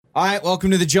All right,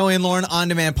 welcome to the Joey and Lauren On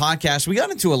Demand podcast. We got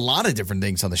into a lot of different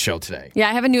things on the show today. Yeah,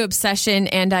 I have a new obsession,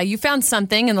 and you found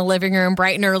something in the living room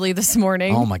bright and early this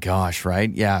morning. Oh, my gosh,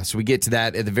 right? Yeah, so we get to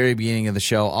that at the very beginning of the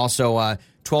show. Also,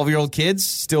 12-year-old kids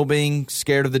still being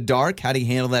scared of the dark. How do you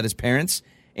handle that as parents?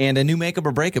 And a new makeup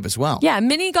or breakup as well. Yeah,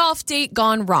 mini golf date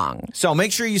gone wrong. So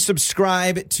make sure you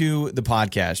subscribe to the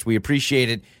podcast. We appreciate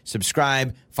it.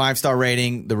 Subscribe, 5-star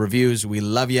rating, the reviews. We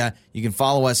love you. You can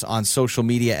follow us on social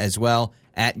media as well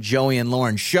at Joey and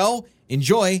Lauren Show.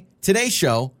 Enjoy today's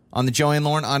show on the Joey and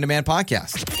Lauren On Demand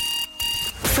podcast.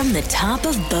 From the top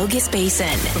of Bogus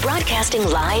Basin, broadcasting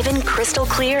live in crystal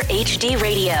clear HD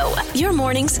radio. Your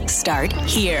mornings start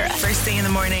here. First thing in the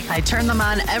morning, I turn them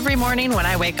on every morning when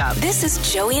I wake up. This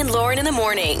is Joey and Lauren in the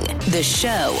morning. The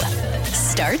show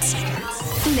starts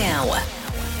now.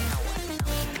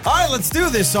 All right, let's do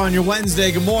this on your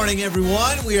Wednesday. Good morning,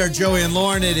 everyone. We are Joey and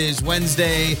Lauren. It is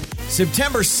Wednesday,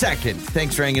 September 2nd.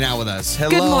 Thanks for hanging out with us. Hello,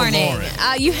 Good morning.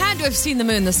 Lauren. You had to have seen the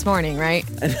moon this morning, right?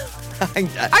 Are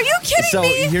you kidding me? So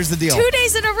here's the deal. 2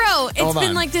 days in a row. It's been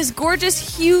on. like this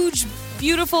gorgeous, huge,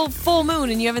 beautiful full moon,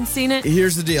 and you haven't seen it?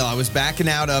 Here's the deal. I was backing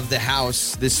out of the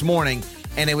house this morning,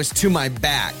 and it was to my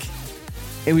back.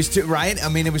 It was to, right? I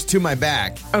mean, it was to my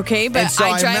back. Okay, but so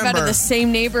I drive out of remember- the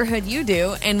same neighborhood you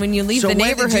do, and when you leave So the when did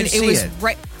you neighborhood, see it was it?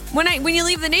 right when you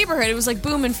leave the neighborhood, it was like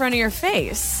boom in front of your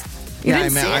face. You Yeah,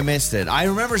 didn't see it? I missed it. I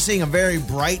remember seeing a very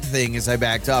bright thing as I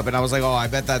backed up, and I was like, oh, I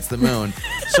bet that's the moon.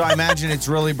 So I imagine it's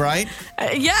really bright.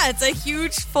 Yeah, it's a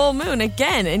huge full moon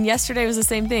again, and yesterday was the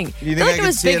same thing. Do you I think feel like it can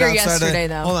was see bigger it outside yesterday, of,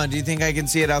 though. Hold on. Do you think I can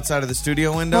see it outside of the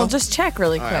studio window? Well, just check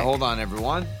really All quick. right, hold on,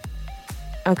 everyone.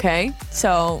 Okay,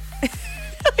 so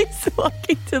he's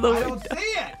walking to the window. see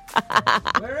it.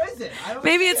 Where is it?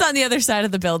 Maybe it's on the other side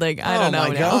of the building. I don't know. Oh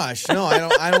my gosh! No,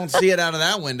 I don't see it out of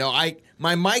that window.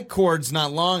 My mic cord's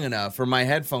not long enough for my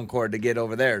headphone cord to get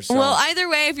over there. So Well, either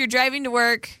way, if you're driving to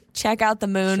work, check out the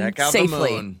moon check out safely.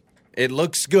 the moon. It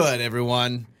looks good,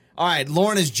 everyone. All right,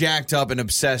 Lauren is jacked up and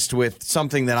obsessed with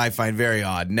something that I find very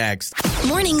odd. Next,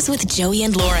 Mornings with Joey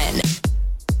and Lauren.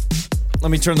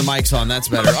 let me turn the mics on. That's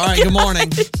better. All right, good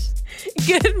morning.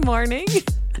 Good morning.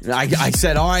 I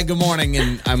said, all right, good morning,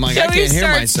 and I'm like, I Joey can't hear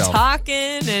starts myself.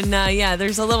 talking, and yeah,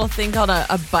 there's a little thing called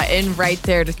a button right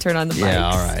there to turn on the mics. Yeah,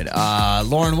 all right.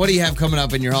 Lauren, what do you have coming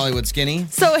up in your Hollywood Skinny?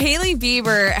 So Hailey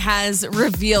Bieber has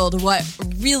revealed what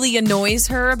really annoys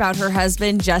her about her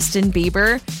husband, Justin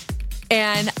Bieber.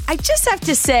 And I just have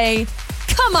to say,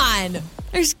 come on.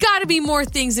 There's got to be more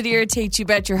things that irritate you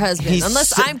about your husband.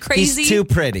 Unless I'm crazy. He's too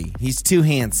pretty. He's too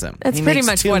handsome. That's He pretty makes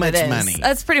much too what much it is. money.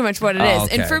 That's pretty much what it Oh, is.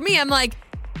 And okay. for me, I'm like,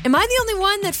 am I the only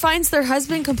one that finds their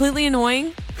husband completely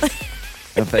annoying?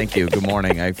 Oh, thank you. Good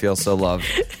morning. I feel so loved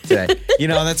today. You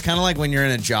know, that's kind of like when you're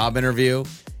in a job interview.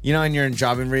 You know, and you're in a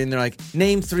job interview, and they're like,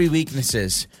 name 3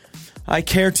 weaknesses. I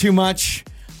care too much.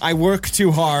 I work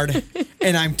too hard.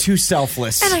 And I'm too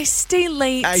selfless. And I stay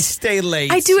late. I stay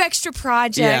late. I do extra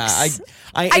projects. Yeah,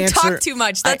 I I answer, talk too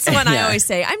much. That's the one I yeah. always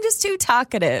say. I'm just too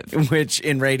talkative. Which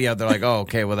in radio, they're like, oh,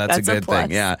 okay, well, that's a That's a good plus.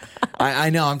 thing. Yeah. I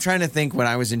know. I'm trying to think when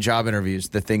I was in job interviews,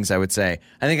 the things I would say.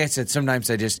 I think I said sometimes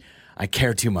I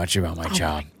care too much about my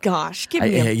job. Gosh, give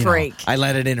me a you break. know, I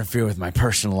let it interfere with my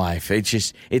personal life.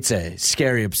 It's a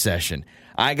scary obsession.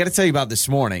 I got to tell you about this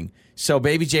morning. So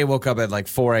Baby J woke up at like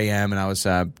 4 a.m. and I was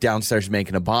downstairs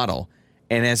making a bottle.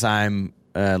 And as I'm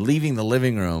leaving the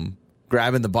living room,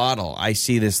 grabbing the bottle, I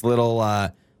see this little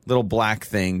black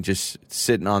thing just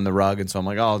sitting on the rug. And so I'm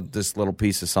like, oh, this little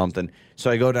piece of something.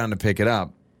 So I go down to pick it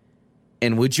up.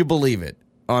 And would you believe it?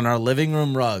 On our living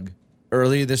room rug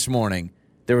earlier this morning,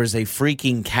 there was a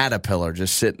freaking caterpillar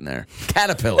just sitting there.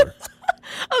 Caterpillar. Okay,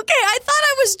 I thought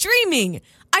I was dreaming.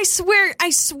 I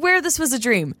swear this was a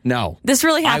dream. No. This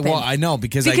really happened. I know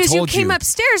because I you told came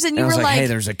upstairs and you I were was like, hey,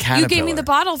 there's a you caterpillar. gave me the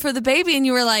bottle for the baby and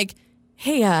you were like,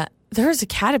 hey, there's a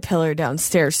caterpillar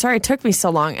downstairs. Sorry it took me so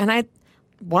long. And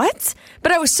what?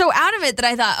 But I was so out of it that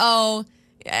I thought, oh,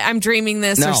 I'm dreaming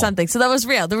this or something. So that was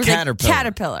real. There was a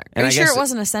caterpillar. And Are I you sure guess it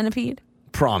wasn't a centipede?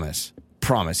 Promise.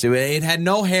 It had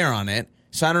no hair on it.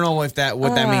 So I don't know what that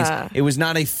means. It was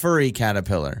not a furry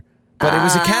caterpillar. But it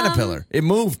was a caterpillar. It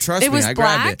moved. Trust me. It was I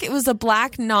grabbed black. it. It was a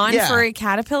black non-furry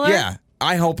caterpillar. Yeah.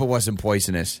 I hope it wasn't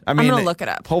poisonous. I mean, I'm going to look it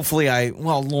up. Hopefully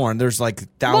Lauren, there's like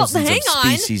thousands of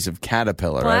species of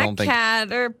caterpillar. Black I don't think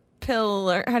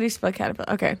caterpillar. How do you spell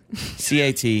caterpillar? Okay.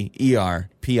 CATERPILLER.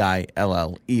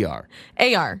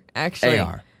 AR, actually.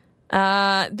 AR.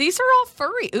 These are all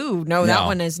furry. Ooh, no, that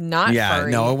one is not furry. Yeah,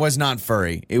 no, it was not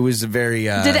furry. It was a very...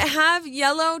 Did it have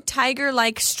yellow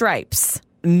tiger-like stripes?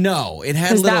 No, it had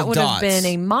Because little that would dots. have been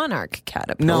a monarch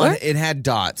caterpillar. No, it had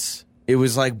dots. It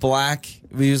was like black.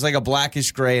 It was like a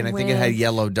blackish gray, and I think it had With-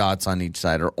 yellow dots on each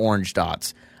side or orange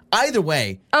dots. Either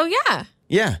way, Oh, yeah.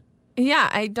 yeah. Yeah,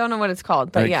 I don't know what it's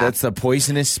called, but Like, yeah. that's the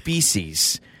poisonous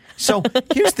species. So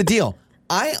here's the deal.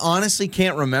 I honestly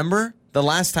can't remember the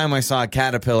last time I saw a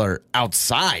caterpillar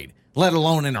outside, let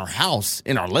alone in our house,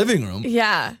 in our living room.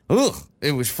 Yeah. Ugh,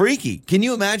 it was freaky. Can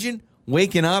you imagine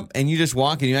waking up and you just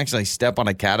walk and you actually step on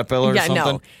a caterpillar or Yeah, something?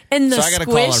 no. And the so I got to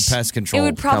squish, call our pest control it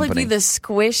would probably company. be the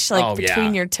squish like Oh,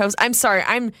 between yeah. your toes. I'm sorry.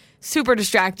 I'm super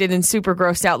distracted and super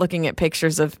grossed out looking at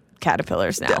pictures of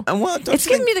caterpillars now. And well, don't It's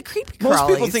you giving me think- the creepy Most crawlies.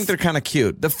 people think they're kind of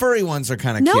cute. The furry ones are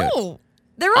kind of cute. No.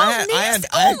 They're all I had- nasty.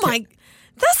 I had- Oh, my.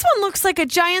 This one looks like a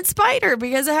giant spider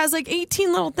because it has like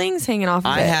 18 little things hanging off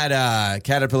of I it. had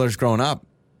caterpillars growing up.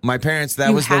 My parents, that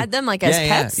You was had them, like, as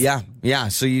pets? Yeah.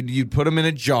 So you'd put them in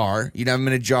a jar. You'd have them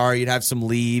in a jar. You'd have some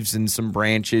leaves and some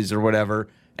branches or whatever,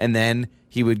 and then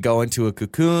he would go into a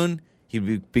cocoon.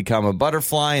 He'd become a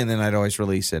butterfly, and then I'd always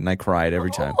release it, and I cried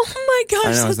every time. Oh my gosh, I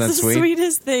know, that's isn't that the sweet?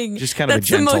 sweetest thing. Just kind of a that's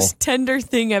gentle- the most tender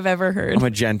thing I've ever heard. I'm a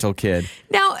gentle kid.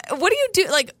 Now, what do you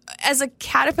do, like, as a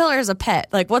caterpillar, as a pet?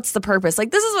 Like, what's the purpose?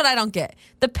 Like, this is what I don't get.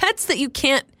 The pets that you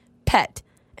can't pet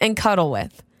and cuddle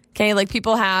with, okay? Like,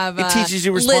 people have It teaches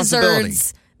you responsibility.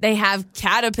 lizards. They have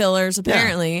caterpillars,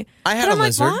 apparently. I had but a I'm like,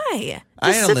 lizard. why? I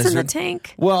Just had a sits in the lizard.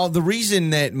 tank. Well, the reason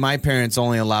that my parents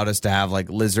only allowed us to have like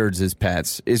lizards as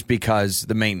pets is because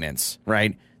the maintenance,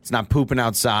 right? It's not pooping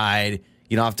outside.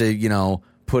 You don't have to,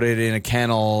 put it in a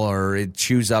kennel or it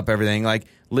chews up everything. Like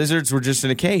lizards were just in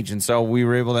a cage, and so we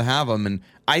were able to have them. And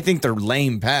I think they're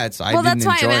lame pets. I Well, didn't that's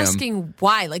why enjoy I'm them. asking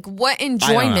why. Like, what know.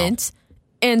 enjoyment?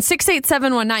 And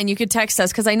 68719, you could text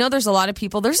us because I know there's a lot of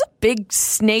people. There's a big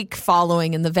snake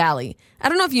following in the valley. I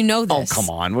don't know if you know Oh, this. come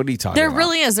on. What are you talking There about?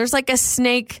 really is. There's like a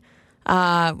snake.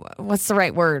 What's the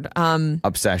right word?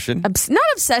 Obsession. Not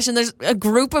obsession. There's a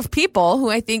group of people who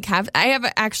I think have. I have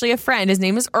actually a friend. His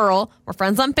name is Earl. We're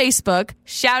friends on Facebook.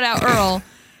 Shout out Earl.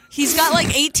 He's got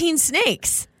like 18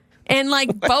 snakes and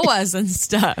like boas and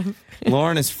stuff.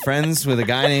 Lauren is friends with a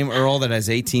guy named Earl that has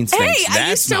 18 snakes. Hey,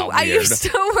 That's I used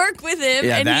to work with him,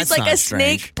 Yeah, and he's that's like not a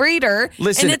strange. snake breeder,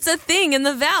 Listen, and it's a thing in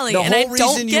the valley. The and I whole don't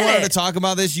reason you get wanted it. to talk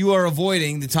about this, you are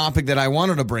avoiding the topic that I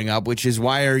wanted to bring up, which is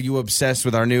why are you obsessed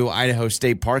with our new Idaho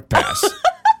State Park Pass?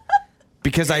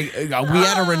 Because I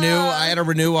had to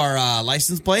renew our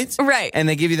license plates, Right. And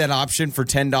they give you that option for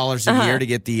 $10 a year to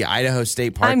get the Idaho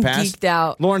State Park I'm Pass. geeked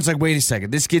out. Lauren's like, wait a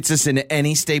second, this gets us into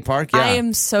any state park? Yeah, I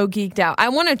am so geeked out. I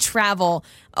want to travel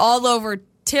all over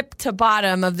tip to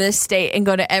bottom of this state and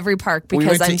go to every park We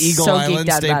because went I'm to Eagle so Island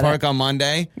geeked out State about Park it. on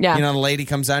Monday. Yeah. The lady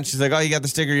comes out, she's like, oh, you got the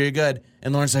sticker, you're good.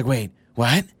 And Lauren's like, wait,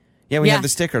 what? Yeah, we have the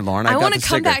sticker, Lauren. I got want the to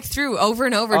come sticker. back through over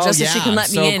and over Oh, just so she yeah, can let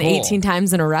so me in cool. 18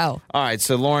 times in a row. All right,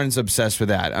 so Lauren's obsessed with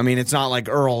that. I mean, it's not like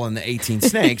Earl and the 18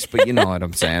 snakes, but you know what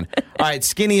I'm saying. All right,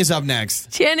 Skinny is up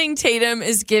next. Channing Tatum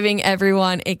is giving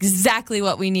everyone exactly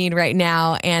what we need right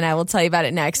now, and I will tell you about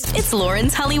it next. It's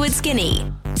Lauren's Hollywood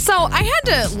Skinny. So I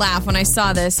had to laugh when I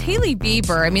saw this. Hailey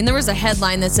Bieber, I mean, there was a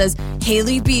headline that says,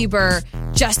 Hailey Bieber,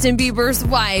 Justin Bieber's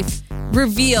wife,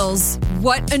 reveals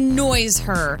what annoys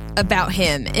her about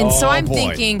him. And so I'm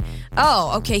thinking,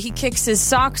 oh, okay, he kicks his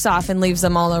socks off and leaves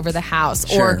them all over the house.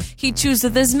 Sure. Or he chews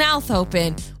with his mouth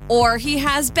open. Or he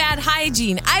has bad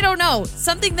hygiene. I don't know.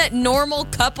 Something that normal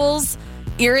couples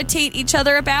irritate each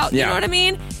other about. You Yeah. know what I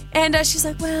mean? And she's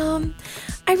like, well,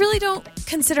 I really don't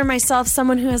consider myself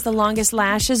someone who has the longest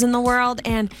lashes in the world,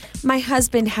 and my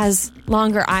husband has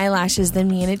longer eyelashes than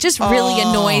me, and it just really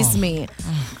annoys me.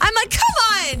 I'm like,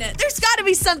 come on! There's got to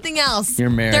be something else. Your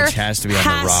marriage there has to be on the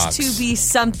rocks. Has to be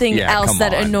something Yeah, else come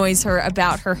that on. annoys her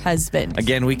about her husband.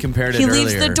 Again, we compared it He earlier.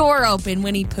 leaves the door open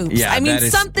when he poops. Yeah, I mean, that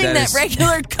is- something that that is-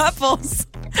 regular couples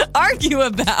argue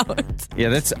about.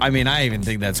 Yeah, I even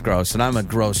think that's gross, and I'm a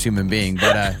gross human being,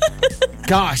 but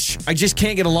gosh, I just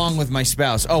can't get along with my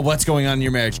spouse. Oh, what's going on in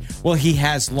your marriage? Well, he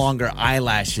has longer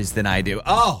eyelashes than I do.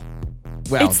 Oh,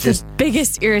 well, It's just the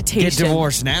biggest irritation. get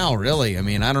divorced now, really. I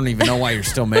mean, I don't even know why you're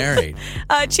still married.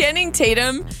 Channing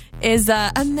Tatum is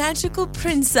a magical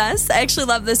princess. I actually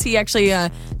love this. He actually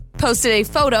posted a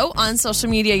photo on social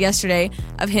media yesterday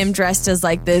of him dressed as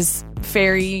like this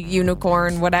fairy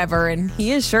unicorn, whatever, and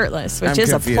he is shirtless, which I'm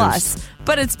is confused. a plus.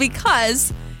 But it's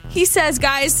because he says,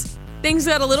 guys, things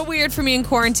got a little weird for me in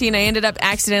quarantine. I ended up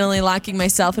accidentally locking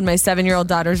myself in my 7-year-old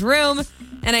daughter's room,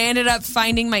 and I ended up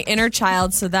finding my inner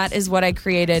child. So that is what I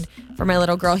created for my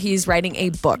little girl. He's writing a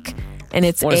book. And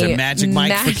it's What is it, Magic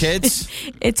Mike for kids?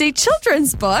 It's a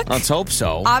children's book. Let's hope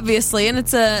so. Obviously, and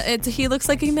he looks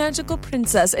like a magical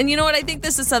princess. And you know what? I think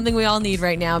this is something we all need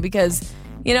right now because,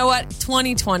 you know what?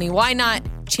 2020. Why not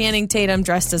Channing Tatum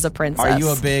dressed as a princess? Are you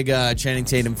a big Channing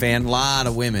Tatum fan? A lot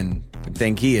of women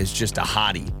think he is just a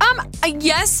hottie.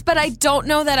 Yes, but I don't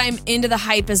know that I'm into the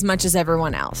hype as much as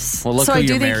everyone else. Well, look so who I do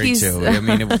you're think married he's, to. I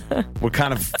mean, we're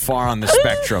kind of far on the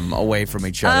spectrum away from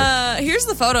each other. Here's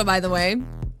the photo, by the way.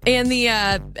 And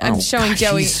I'm showing gosh,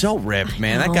 Joey. He's so ripped,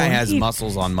 man. That guy has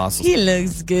muscles on muscles. He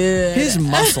looks good. His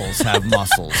muscles have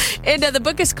muscles. And the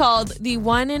book is called The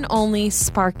One and Only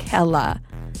Sparkella.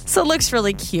 So it looks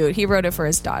really cute. He wrote it for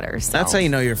his daughter. So. That's how you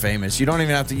know you're famous. You don't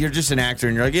even have to. You're just an actor,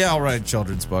 and you're like, yeah, I'll write a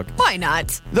children's book. Why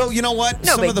not? Though, you know what?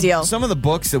 No big deal. Some of the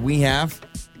books that we have,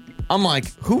 I'm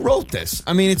like, who wrote this?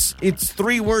 I mean, it's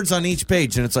 3 words on each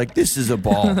page, and it's like, this is a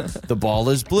ball. The ball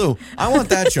is blue. I want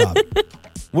that job.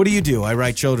 What do? I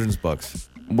write children's books.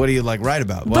 What do you write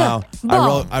about? Well,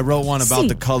 I wrote one about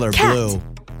the color blue.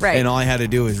 Right. And all I had to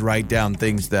do is write down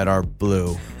things that are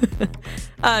blue.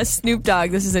 Snoop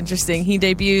Dogg, this is interesting. He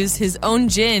debuts his own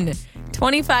gin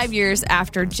 25 years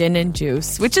after Gin and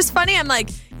Juice, which is funny. I'm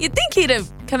like, you'd think he'd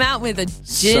have come out with a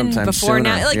gin Sometime before sooner,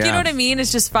 now. Like, yeah. you know what I mean?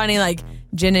 It's just funny, like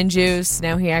Gin and Juice.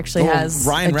 Now he actually has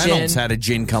Ryan a Reynolds gin. had a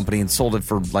gin company and sold it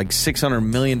for like $600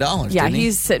 million. Yeah, didn't he?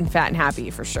 he's sitting fat and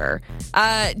happy for sure.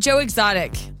 Joe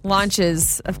Exotic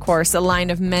launches, of course, a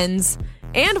line of men's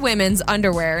and women's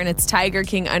underwear, and it's Tiger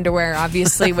King underwear,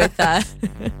 obviously with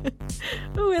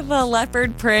with a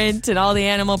leopard print and all the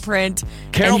animal print.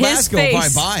 Carol and his Baskin will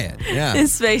face, probably buy it. Yeah.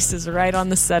 His face is right on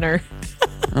the center,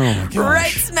 Oh my gosh.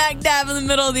 right smack dab in the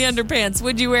middle of the underpants.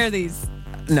 Would you wear these?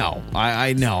 No,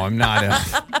 I know. I'm not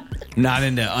not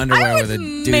into underwear with a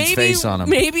dude's face on them.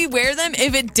 Maybe wear them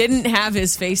if it didn't have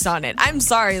his face on it. I'm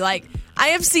sorry. Like, I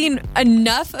have seen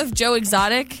enough of Joe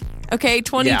Exotic. Okay,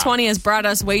 2020 has brought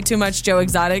us way too much Joe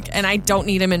Exotic, and I don't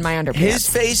need him in my underpants. His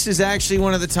face is actually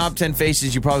one of the top 10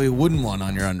 faces you probably wouldn't want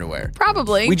on your underwear.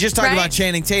 Probably. We just talked right? about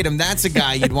Channing Tatum. That's a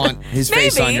guy you'd want his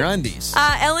face on your undies.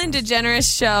 Ellen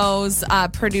DeGeneres Show's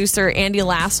producer, Andy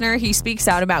Lassner, he speaks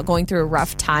out about going through a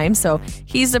rough time. So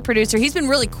he's the producer. He's been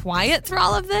really quiet through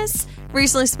all of this.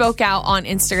 Recently spoke out on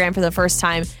Instagram for the first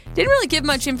time. Didn't really give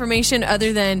much information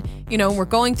other than, we're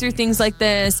going through things like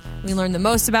this. We learn the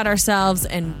most about ourselves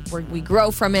and we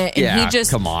grow from it. And he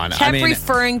just kept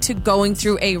referring to going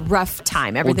through a rough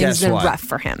time. Everything's been rough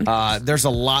for him. There's a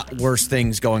lot worse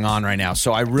things going on right now.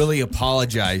 So I really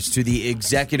apologize to the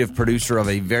executive producer of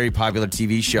a very popular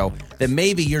TV show that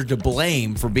maybe you're to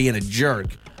blame for being a jerk.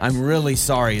 I'm really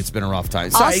sorry it's been a rough time.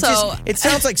 So it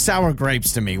sounds like sour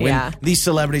grapes to me when these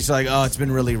celebrities are like, oh, it's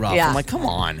been really rough. Yeah. I'm like, come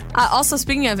on. Also,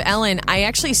 speaking of Ellen, I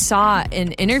actually saw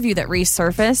an interview that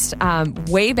resurfaced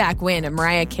way back when of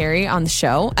Mariah Carey on the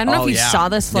show. I don't know if you saw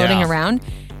this floating around.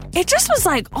 It just was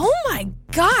like, oh my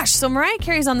gosh. So Mariah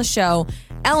Carey's on the show.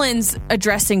 Ellen's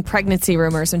addressing pregnancy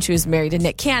rumors when she was married to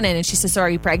Nick Cannon. And she says, so are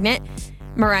you pregnant?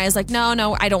 Mariah's like,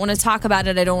 no, I don't want to talk about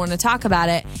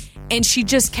it. And she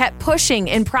just kept pushing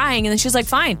and prying. And then she's like,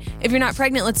 fine, if you're not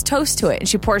pregnant, let's toast to it. And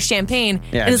she pours champagne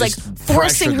and is like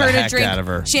forcing her to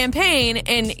drink champagne.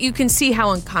 And you can see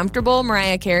how uncomfortable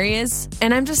Mariah Carey is.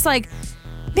 And I'm just like,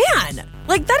 man,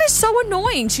 like that is so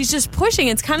annoying. She's just pushing.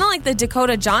 It's kind of like the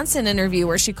Dakota Johnson interview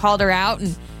where she called her out.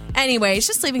 And anyway, it's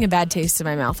just leaving a bad taste in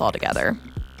my mouth altogether.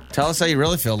 Tell us how you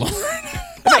really feel, Lauren.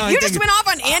 What, you just went off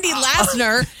on Andy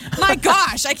Lassner. My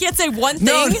gosh, I can't say one thing.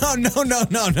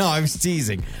 No. I was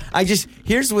teasing.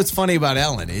 Here's what's funny about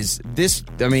Ellen is this,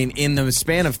 in the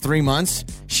span of 3 months,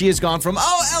 she has gone from,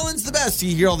 Ellen's the best.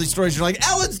 You hear all these stories, you're like,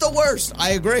 Ellen's the worst.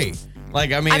 I agree. I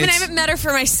haven't met her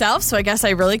for myself, so I guess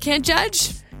I really can't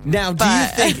judge. Now, do you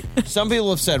think, some people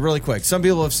have said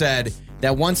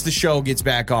that once the show gets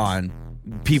back on,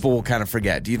 people will kind of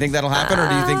forget. Do you think that'll happen, or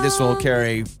do you think this will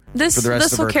carry for the rest of her career?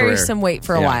 This will carry some weight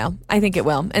for a while. I think it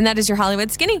will. And that is your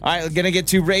Hollywood Skinny. All right, we're going to get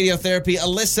to radiotherapy.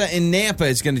 Alyssa in Nampa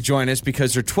is going to join us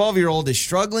because her 12-year-old is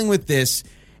struggling with this,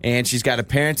 and she's got a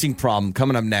parenting problem.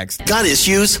 Coming up next. Got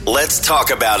issues? Let's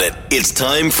talk about it. It's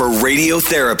time for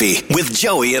Radiotherapy with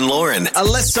Joey and Lauren.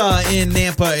 Alyssa in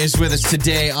Nampa is with us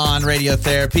today on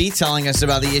Radiotherapy, telling us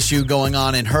about the issue going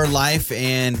on in her life,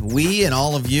 and we and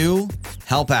all of you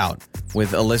help out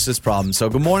with Alyssa's problem. So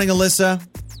good morning, Alyssa.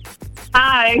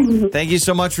 Hi. Thank you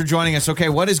so much for joining us. Okay,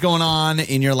 what is going on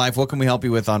in your life? What can we help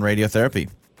you with on Radiotherapy?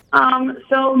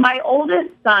 So my oldest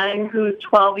son, who's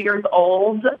 12 years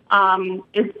old,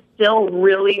 is still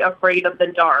really afraid of the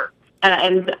dark.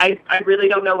 And I really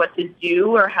don't know what to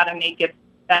do or how to make it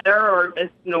better or if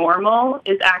it's normal.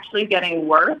 It's actually getting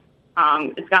worse.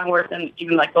 It's gotten worse in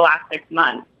even like the last 6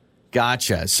 months.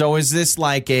 Gotcha. So is this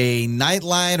like a night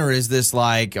light or is this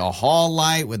like a hall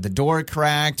light with the door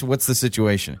cracked? What's the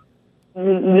situation?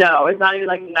 No, it's not even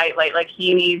like a night light. Like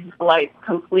he needs lights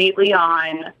completely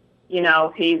on.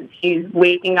 He's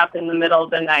waking up in the middle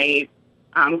of the night,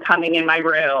 coming in my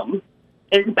room.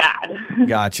 is bad.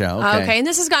 Gotcha. Okay, and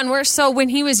this has gotten worse. So when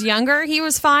he was younger, he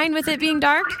was fine with it being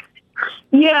dark?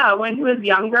 Yeah, when he was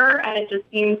younger, and it just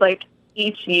seems like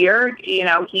each year,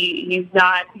 he's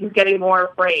getting more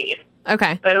afraid.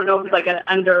 Okay. I don't know if it's like an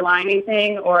underlining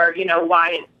thing or, why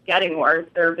it's getting worse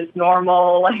or if it's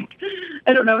normal. Like,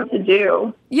 I don't know what to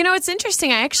do. It's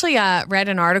interesting. I actually read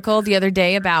an article the other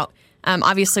day about,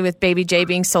 obviously with baby Jay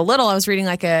being so little, I was reading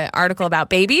like an article about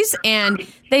babies, and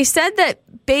they said that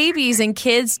babies and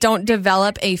kids don't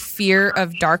develop a fear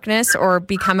of darkness or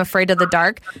become afraid of the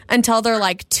dark until they're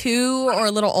like 2 or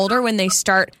a little older, when they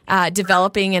start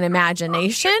developing an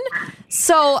imagination.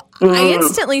 So I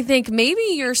instantly think maybe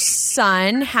your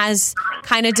son has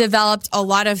kind of developed a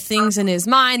lot of things in his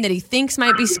mind that he thinks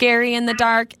might be scary in the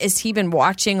dark. Has he been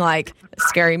watching like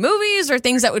scary movies or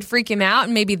things that would freak him out?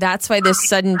 And maybe that's why this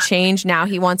sudden change, now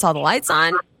he wants all the lights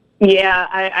on? Yeah,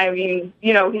 I mean,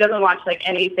 he doesn't watch like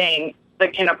anything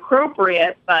like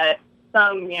inappropriate, but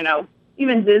some,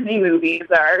 even Disney movies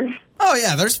are. Oh,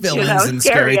 yeah, there's villains and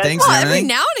scary things Well, and every everything.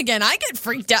 now and again, I get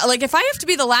freaked out. Like, if I have to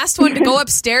be the last one to go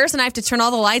upstairs and I have to turn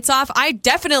all the lights off, I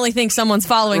definitely think someone's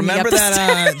following me up the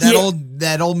stairs.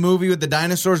 that old movie with the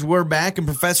dinosaurs were back and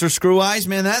Professor Screw Eyes?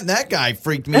 Man, that guy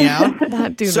freaked me out.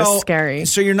 That dude was scary.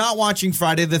 So you're not watching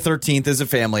Friday the 13th as a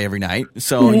family every night.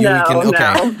 So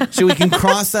No. So we can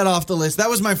cross that off the list. That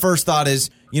was my first thought is,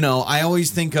 I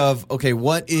always think of, okay,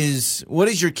 what is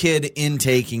your kid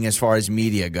intaking as far as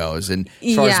media goes and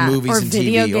as far as movies or and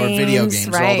video TV or video games,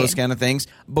 right. all those kind of things.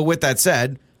 But with that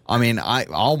said, I mean,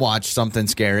 I'll watch something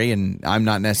scary and I'm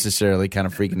not necessarily kind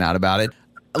of freaking out about it.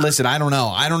 Listen, I don't know.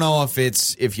 I don't know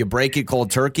if you break it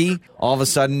cold turkey, all of a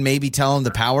sudden maybe tell them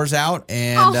the power's out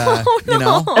and just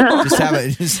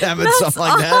have it something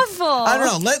like awful. that. I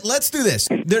don't know. Let's do this.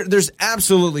 There's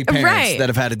absolutely parents Right. that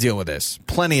have had to deal with this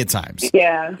plenty of times.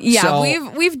 Yeah. Yeah,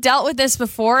 So- we've dealt with this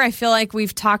before. I feel like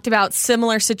we've talked about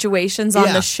similar situations on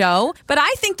Yeah. the show. But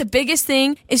I think the biggest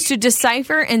thing is to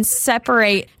decipher and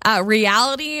separate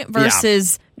reality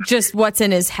versus just what's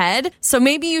in his head. So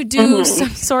maybe you do some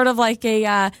sort of like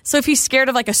so if he's scared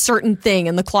of like a certain thing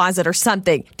in the closet or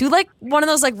something, do like one of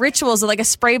those like rituals of like a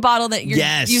spray bottle that you're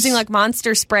Yes. using like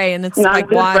Monster spray and it's Monster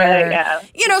like water. spray, yeah.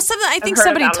 Something. I think heard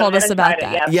somebody about it. told I us haven't about tried it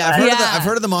that. yet. Yeah, Yeah. I've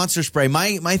heard of the monster spray.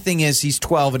 My thing is he's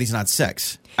 12 and he's not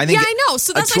 6. I know.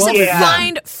 So that's a why I 12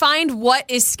 said find what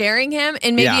is scaring him,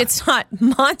 and maybe Yeah. it's not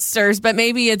monsters, but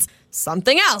maybe it's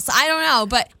something else. I don't know.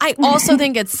 But I also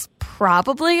think it's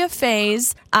probably a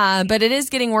phase, but it is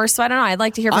getting worse. So I don't know. I'd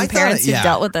like to hear from parents who've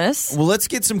dealt with this. Well, let's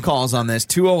get some calls on this.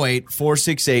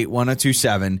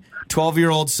 208-468-1027.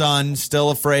 12-year-old son,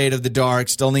 still afraid of the dark,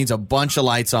 still needs a bunch of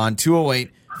lights on.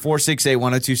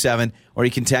 208-468-1027. Or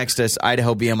you can text us,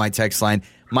 Idaho BMI text line.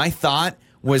 My thought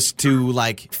was to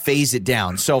phase it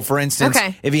down. So for instance,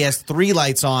 if he has 3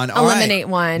 lights on, Eliminate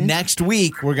one. Next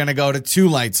week we're going to go to 2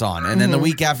 lights on, and then the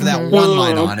week after that 1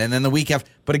 light on, and then the week after.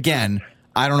 But again,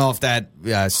 I don't know if that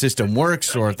system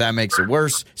works or if that makes it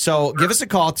worse. So give us a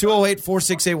call,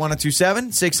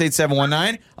 208-468-1027,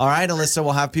 68719. All right, Alyssa,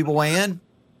 we'll have people weigh in.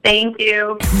 Thank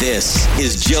you. This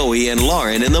is Joey and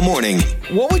Lauren in the morning.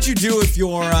 What would you do if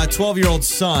your 12-year-old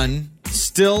son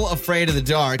still afraid of the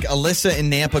dark? Alyssa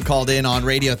in Nampa called in on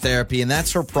radio therapy, and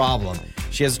that's her problem.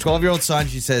 She has a 12-year-old son.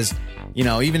 She says,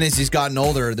 even as he's gotten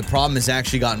older, the problem has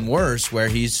actually gotten worse where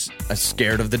he's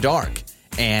scared of the dark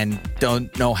and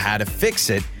don't know how to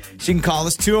fix it. So you can call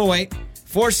us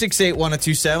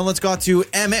 208-468-1027. Let's go to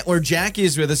Emmett where Jackie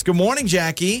is with us. Good morning,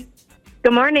 Jackie.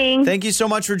 Good morning. Thank you so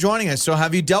much for joining us. So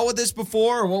have you dealt with this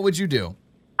before, or what would you do?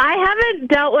 I haven't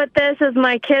dealt with this as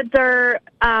my kids are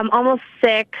almost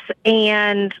 6,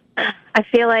 and I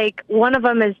feel like one of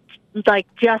them is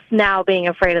just now being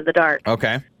afraid of the dark.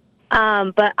 Okay.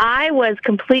 But I was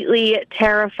completely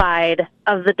terrified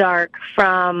of the dark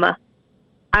from,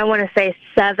 I want to say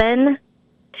 7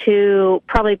 to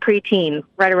probably preteen,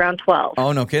 right around 12.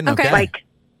 Oh, no kidding. Okay.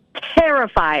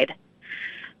 Terrified.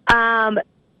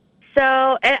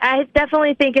 So I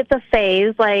definitely think it's a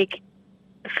phase.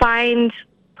 Find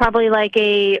probably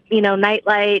a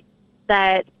nightlight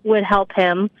that would help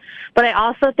him. But I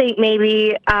also think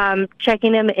maybe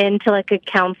checking him into a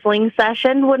counseling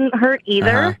session wouldn't hurt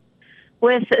either. Uh-huh.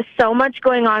 With so much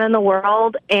going on in the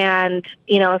world, and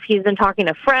if he's been talking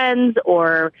to friends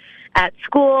or at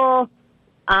school,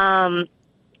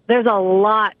 there's a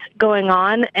lot going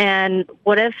on. And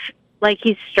what if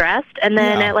he's stressed, and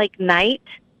then at night,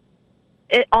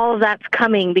 all of that's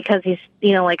coming because he's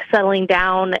settling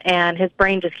down and his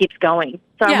brain just keeps going.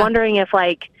 So I'm wondering if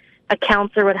a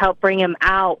counselor would help bring him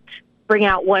out bring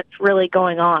out what's really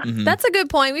going on. Mm-hmm. That's a good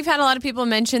point. We've had a lot of people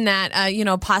mention that,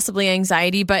 possibly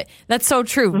anxiety, but that's so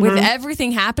true. With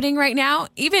everything happening right now,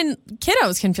 even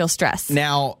kiddos can feel stressed.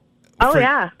 Now,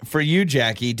 for you,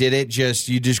 Jackie, did it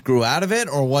you just grew out of it,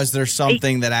 or was there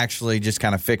something that actually just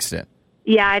kind of fixed it?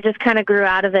 Yeah, I just kind of grew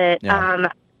out of it. Yeah.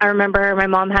 I remember my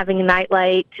mom having a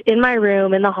nightlight in my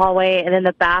room, in the hallway, and in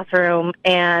the bathroom.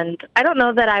 And I don't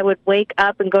know that I would wake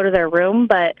up and go to their room,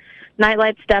 but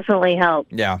nightlights definitely help.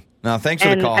 Yeah. No, thanks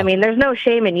for the call. I mean, there's no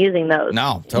shame in using those.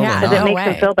 No, totally Yeah. not. Because it makes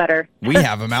them feel better. We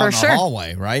have them out in the sure.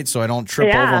 hallway, right? So I don't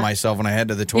trip over myself when I head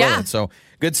to the toilet. Yeah. So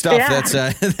good stuff.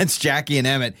 Yeah. That's Jackie and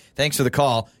Emmett. Thanks for the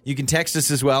call. You can text us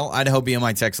as well. Idaho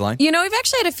BMI text line. We've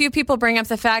actually had a few people bring up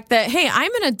the fact that, hey,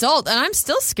 I'm an adult and I'm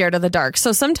still scared of the dark.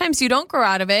 So sometimes you don't grow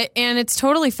out of it, and it's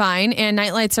totally fine. And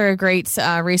nightlights are a great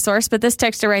resource. But this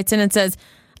texter writes in and says,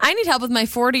 I need help with my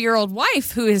 40-year-old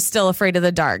wife who is still afraid of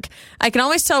the dark. I can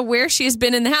always tell where she has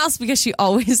been in the house because she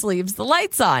always leaves the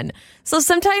lights on. So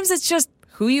sometimes it's just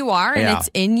who you are and it's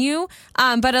in you.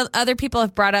 But other people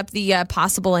have brought up the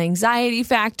possible anxiety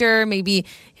factor. Maybe,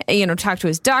 talk to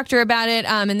his doctor about it.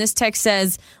 And this text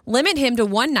says, limit him to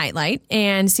one nightlight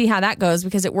and see how that goes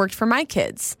because it worked for my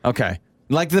kids. Okay.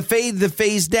 Like the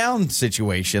phase down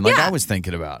situation, like I was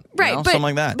thinking about. Right. Something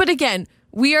like that. But again,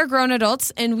 we are grown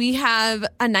adults and we have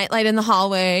a nightlight in the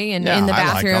hallway and in the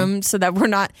bathroom so that we're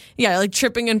not,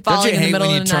 tripping and falling in the middle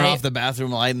of the night. When you turn off the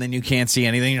bathroom light and then you can't see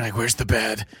anything? You're like, where's the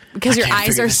bed? Because your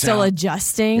eyes are still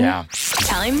adjusting. Yeah.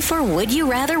 Time for Would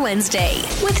You Rather Wednesday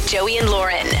with Joey and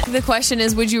Lauren. The question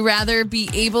is, would you rather be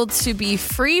able to be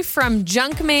free from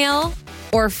junk mail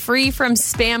or free from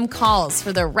spam calls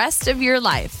for the rest of your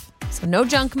life? So no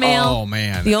junk mail. Oh,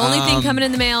 man. The only thing coming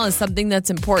in the mail is something that's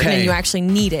important and you actually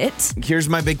need it. Here's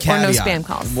my big caveat. Or no spam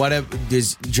calls. What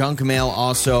does junk mail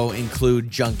also include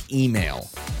junk email?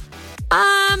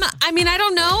 I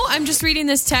don't know. I'm just reading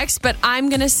this text, but I'm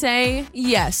going to say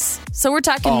yes. So we're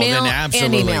talking mail then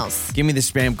absolutely. and emails. Give me the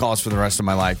spam calls for the rest of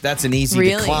my life. That's an easy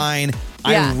decline.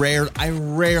 Yeah. I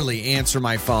rarely answer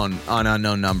my phone on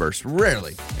unknown numbers.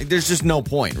 Rarely. There's just no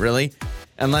point, really.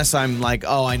 Unless I'm like,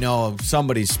 I know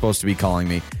somebody's supposed to be calling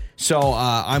me. So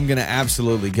I'm going to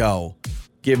absolutely go.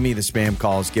 Give me the spam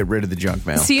calls. Get rid of the junk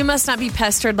mail. So you must not be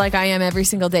pestered like I am every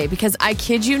single day, because I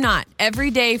kid you not,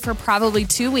 every day for probably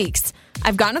 2 weeks,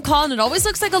 I've gotten a call and it always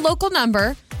looks like a local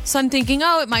number. So I'm thinking,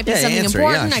 it might be something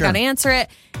important. I got to answer it.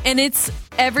 And it's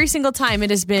every single time it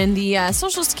has been the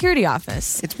Social Security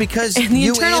office. It's because and the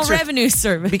Internal Revenue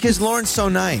Service. Because Lauren's so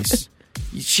nice.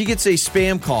 She gets a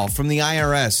spam call from the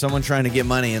IRS, someone trying to get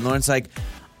money, and Lauren's like,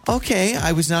 okay,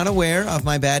 I was not aware of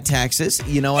my bad taxes.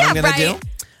 You know what I'm going to do?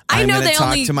 I know they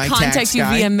only contact you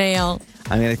via mail.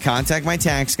 I'm going to contact my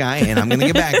tax guy, and I'm going to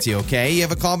get back to you, okay? You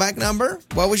have a callback number?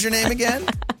 What was your name again?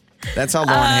 That's how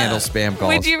Lauren handles spam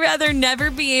calls. Would you rather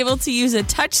never be able to use a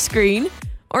touch screen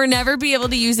or never be able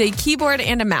to use a keyboard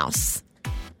and a mouse?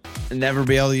 Never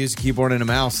be able to use a keyboard and a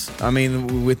mouse. I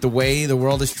mean, with the way the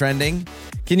world is trending,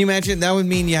 can you imagine? That would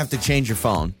mean you have to change your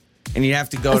phone. And you have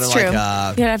to go That's to true.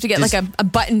 you have to get like a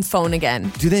button phone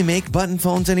again. Do they make button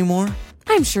phones anymore?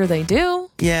 I'm sure they do.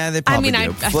 Yeah, they probably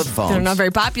do. Flip phones. They're not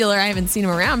very popular. I haven't seen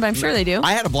them around, but I'm sure they do.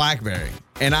 I had a BlackBerry.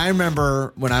 And I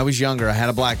remember when I was younger, I had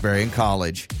a BlackBerry in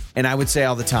college. And I would say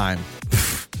all the time,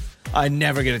 I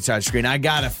never get a touchscreen. I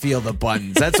got to feel the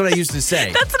buttons. That's what I used to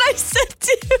say. That's what I said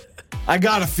too. I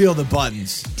got to feel the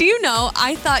buttons. Do you know,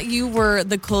 I thought you were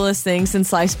the coolest thing since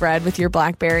sliced bread with your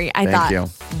BlackBerry. I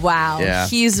thought, wow,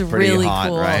 he's really hot,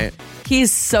 cool. Right?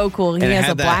 He's so cool. He has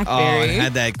a BlackBerry. It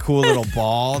had that cool little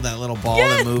ball,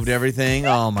 that moved everything.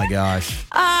 Oh, my gosh.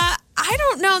 I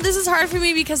don't know. This is hard for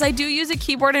me because I do use a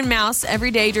keyboard and mouse every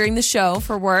day during the show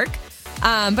for work.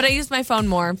 But I use my phone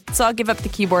more, so I'll give up the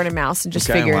keyboard and mouse and just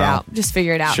figure it out. Just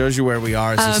figure it out. Shows you where we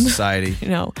are as a society.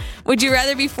 Would you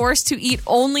rather be forced to eat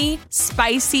only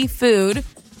spicy food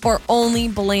or only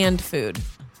bland food?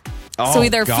 So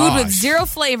either food with zero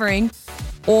flavoring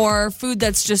or food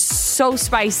that's just so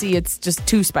spicy it's just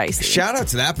too spicy. Shout out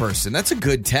to that person. That's a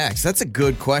good text. That's a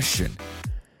good question.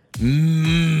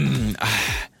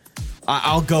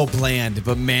 I'll go bland,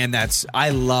 but man,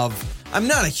 I'm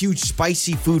not a huge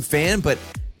spicy food fan, but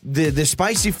the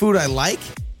spicy food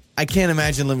I can't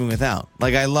imagine living without.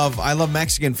 Like I love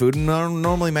Mexican food, and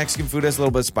normally Mexican food has a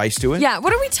little bit of spice to it. Yeah,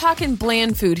 what are we talking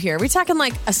bland food here? Are we talking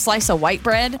like a slice of white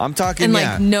bread? I'm talking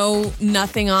and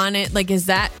nothing on it. Like, is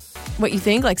that what you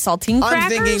think? Like saltine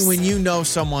crackers? I'm thinking when you know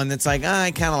someone that's like,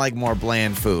 I kind of like more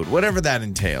bland food, whatever that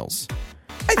entails.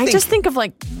 I just think of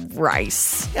like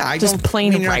rice. Yeah, just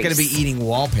plain rice. You're not going to be eating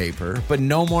wallpaper, but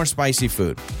no more spicy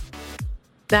food.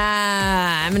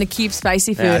 I'm going to keep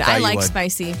spicy food. Yeah, I like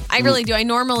spicy. I really do. I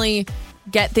normally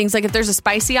get things like if there's a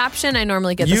spicy option, I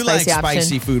normally get the You like spicy option.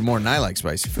 spicy food more than I like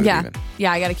spicy food. Yeah. Even.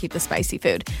 Yeah, I got to keep the spicy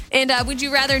food. And would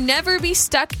you rather never be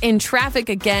stuck in traffic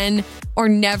again or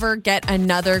never get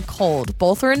another cold?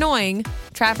 Both are annoying,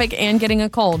 traffic and getting a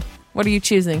cold. What are you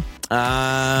choosing?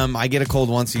 I get a cold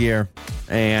once a year,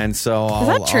 and so Is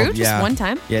that true? Just one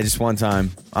time? Yeah, just one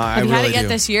time. Have you had it yet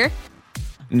this year?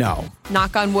 No.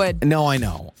 Knock on wood. No, I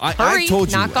know. Hurry, I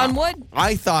told you. knock on wood.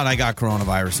 I thought I got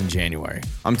coronavirus in January.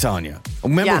 I'm telling you.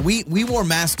 Remember, Yeah. we wore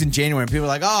masks in January, and people were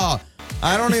like, oh,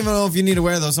 I don't even know if you need to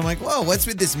wear those. I'm like, whoa, what's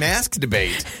with this mask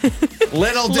debate?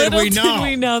 Little did we know. Did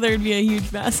we know there'd be a huge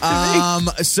mask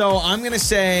debate. So I'm going to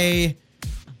say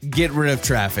get rid of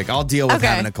traffic. I'll deal with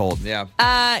having a cold. Yeah.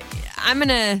 I'm going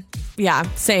to,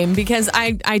 same, because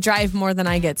I drive more than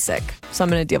I get sick. So I'm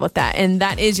going to deal with that. And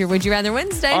that is your Would You Rather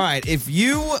Wednesday. All right. If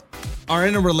you are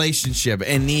in a relationship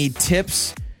and need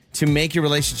tips to make your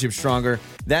relationship stronger,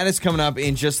 that is coming up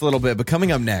in just a little bit. But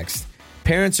coming up next,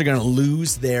 parents are going to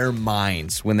lose their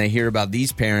minds when they hear about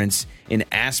these parents in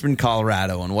Aspen,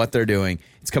 Colorado and what they're doing.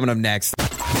 It's coming up next.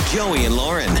 Joey and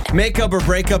Lauren. Makeup or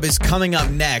breakup is coming up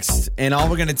next, and all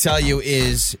we're going to tell you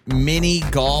is mini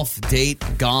golf date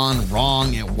gone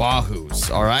wrong at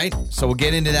Wahoo's, all right? So we'll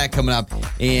get into that coming up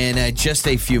in just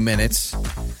a few minutes.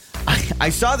 I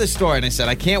saw this story, and I said,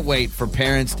 I can't wait for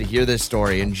parents to hear this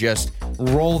story and just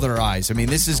roll their eyes. I mean,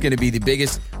 this is going to be the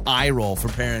biggest eye roll for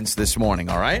parents this morning,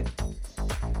 all right?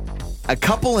 A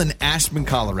couple in Aspen,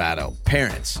 Colorado,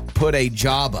 parents, put a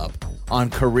job up on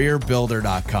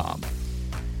careerbuilder.com.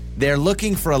 They're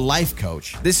looking for a life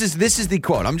coach. This is the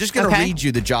quote. I'm just going to read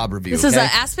you the job review. This is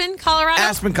Aspen, Colorado?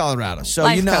 Aspen, Colorado. So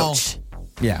life you know, coach.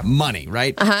 Yeah, money,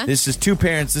 right? Uh-huh. This is two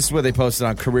parents. This is what they posted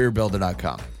on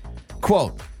careerbuilder.com.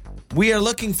 Quote, we are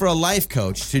looking for a life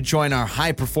coach to join our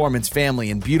high-performance family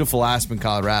in beautiful Aspen,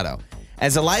 Colorado.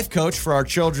 As a life coach for our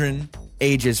children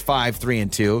ages 5, 3,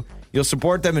 and 2, you'll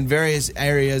support them in various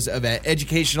areas of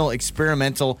educational,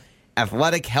 experimental,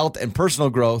 athletic, health, and personal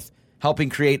growth, helping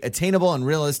create attainable and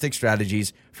realistic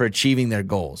strategies for achieving their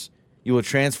goals. You will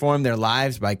transform their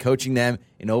lives by coaching them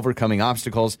in overcoming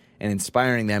obstacles and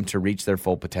inspiring them to reach their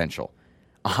full potential.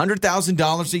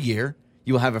 $100,000 a year,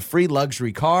 you will have a free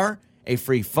luxury car, a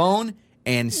free phone,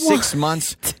 and 6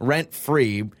 months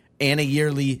rent-free, and a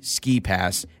yearly ski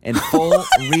pass, and full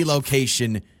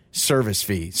relocation service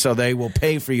fee. So they will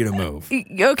pay for you to move.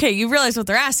 Okay, you realize what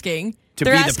they're asking.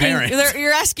 They're asking, the parent.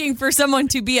 You're asking for someone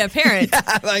to be a parent.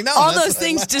 Yeah, like, no, all those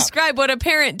things describe what a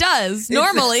parent does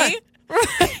normally. Right?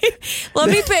 Let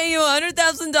me pay you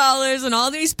 $100,000 and all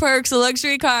these perks, a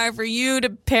luxury car for you to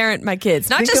parent my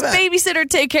kids. Not just babysit or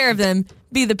take care of them.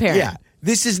 Be the parent. Yeah.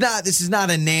 This is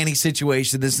not a nanny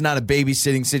situation. This is not a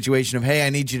babysitting situation of, hey, I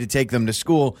need you to take them to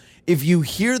school. If you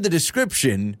hear the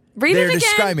description, read they're it again.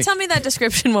 describing. Tell me that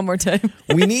description one more time.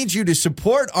 We need you to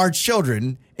support our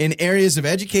children in areas of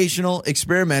educational,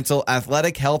 experimental,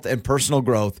 athletic, health, and personal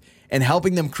growth, and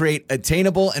helping them create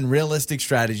attainable and realistic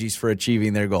strategies for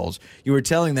achieving their goals. You were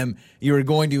telling them you were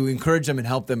going to encourage them and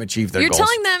help them achieve their goals. You're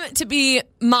telling them to be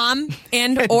mom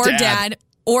and or dad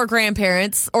or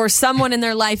grandparents or someone in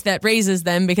their life that raises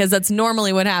them, because that's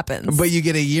normally what happens. But you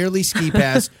get a yearly ski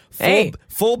pass,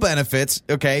 full benefits,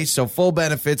 okay? So full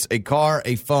benefits, a car,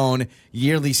 a phone,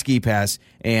 yearly ski pass,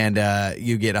 and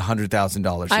you get $100,000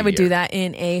 a year. I would do that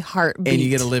in a heartbeat. And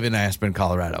you get to live in Aspen,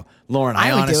 Colorado. Lauren,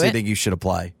 I honestly think you should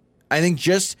apply. I think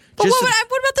just what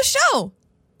about the show?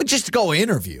 Just go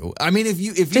interview. I mean, if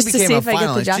you just became a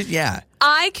finalist, yeah.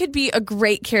 I could be a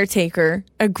great caretaker,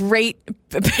 a great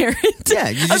parent. Yeah,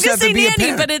 you just have to be nanny, a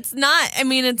parent. but it's not. I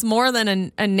mean, it's more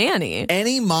than a nanny.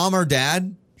 Any mom or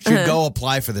dad should go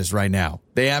apply for this right now.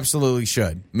 They absolutely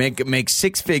should. Make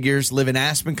 6 figures, live in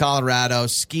Aspen, Colorado,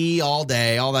 ski all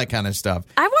day, all that kind of stuff.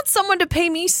 I want someone to pay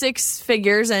me 6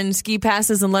 figures and ski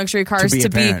passes and luxury cars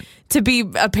to be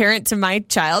a parent to my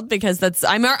child, because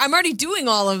I'm already doing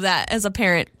all of that as a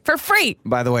parent for free.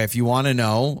 By the way, if you want to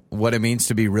know what it means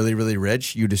to be really, really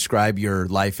rich, you describe your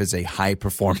life as a high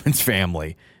performance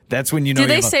family. That's when you know. Do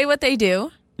they say what they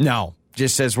do? No.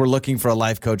 Just says we're looking for a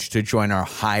life coach to join our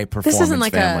high performance family.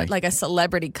 This isn't family. like a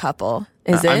celebrity couple,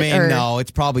 is it? I mean, no,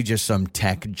 it's probably just some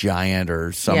tech giant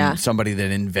or somebody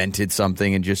that invented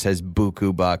something and just has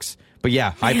buku bucks. But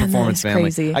yeah, high performance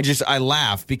family. Crazy. I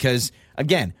laugh because,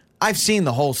 again, I've seen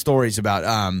the whole stories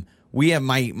about we have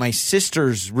my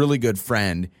sister's really good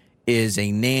friend is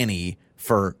a nanny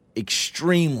for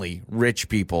extremely rich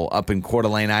people up in Coeur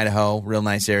d'Alene, Idaho, real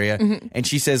nice area. Mm-hmm. And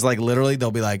she says, like, literally they'll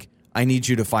be like, I need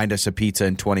you to find us a pizza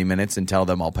in 20 minutes and tell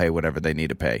them I'll pay whatever they need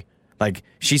to pay. Like,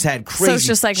 she's had crazy... So it's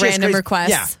just like random requests?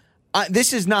 Yeah.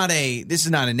 This is not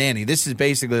a nanny. This is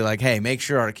basically like, hey, make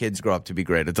sure our kids grow up to be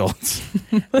great adults.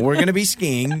 We're going to be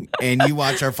skiing, and you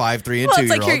watch our 5, 3, and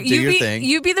 2-year-old do your thing.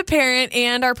 You be the parent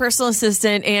and our personal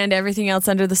assistant and everything else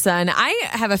under the sun. I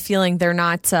have a feeling they're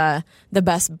not the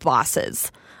best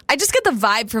bosses. I just get the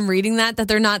vibe from reading that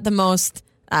they're not the most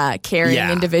caring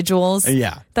individuals.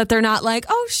 Yeah. That they're not like,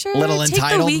 oh, sure, little take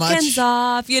entitled the weekends much?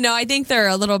 off. I think they're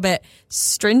a little bit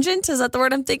stringent. Is that the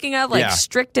word I'm thinking of? Like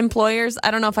strict employers.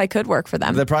 I don't know if I could work for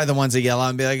them. They're probably the ones that yell out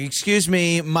and be like, excuse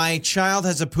me, my child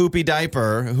has a poopy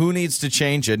diaper. Who needs to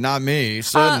change it? Not me,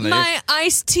 certainly. My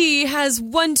iced tea has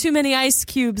one too many ice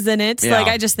cubes in it. Yeah. Like,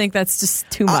 I just think that's just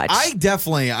too much. I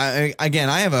definitely, I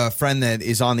have a friend that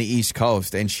is on the East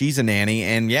Coast, and she's a nanny,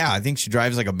 and I think she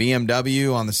drives like a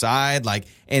BMW on the side,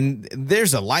 and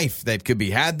there's a life that could be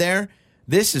had there.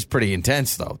 This is pretty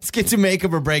intense, though. Let's get to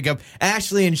makeup or breakup.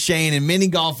 Ashley and Shane and mini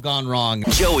golf gone wrong.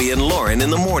 Joey and Lauren in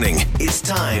the morning. It's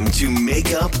time to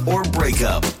make up or break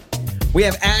up. We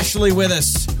have Ashley with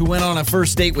us, who went on a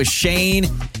first date with Shane.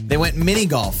 They went mini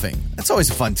golfing. That's always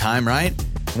a fun time, right?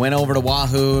 Went over to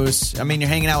Wahoo's. I mean, you're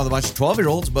hanging out with a bunch of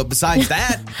 12-year-olds, but besides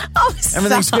that,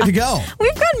 everything's good to go.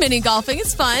 We've gone mini golfing.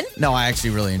 It's fun. No, I actually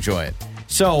really enjoy it.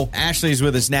 So, Ashley's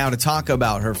with us now to talk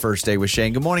about her first date with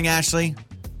Shane. Good morning, Ashley.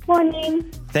 Morning.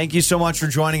 Thank you so much for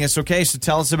joining us. Okay, so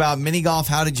tell us about mini golf.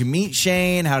 How did you meet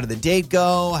Shane? How did the date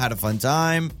go? Had a fun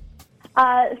time?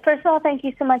 First of all, thank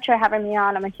you so much for having me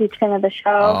on. I'm a huge fan of the show.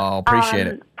 Oh, appreciate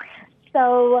it.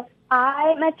 So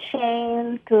I met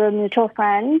Shane through a mutual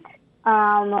friend.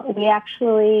 We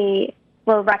actually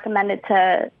were recommended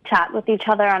to chat with each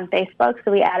other on Facebook,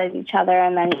 so we added each other,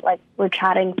 and then we're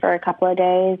chatting for a couple of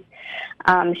days.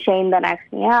 Shane then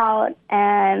asked me out,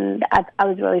 and I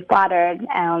was really flattered.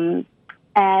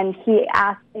 And he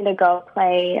asked me to go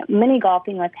play mini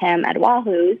golfing with him at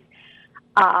Wahoo's,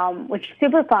 which is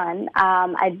super fun.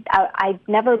 I've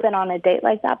never been on a date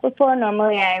like that before.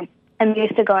 Normally, I'm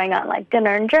used to going on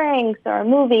dinner and drinks or a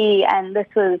movie, and this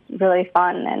was really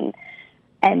fun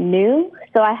and new.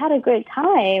 So I had a great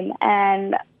time,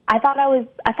 and I thought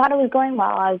it was going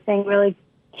well. I was being really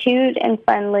cute and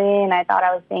friendly, and I thought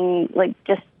I was being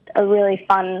just a really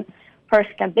fun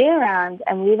person to be around.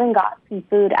 And we even got some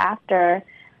food after,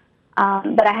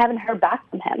 but I haven't heard back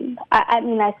from him.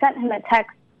 I sent him a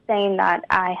text saying that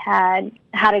I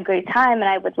had a great time and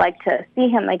I would like to see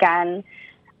him again.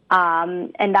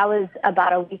 And that was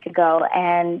about a week ago,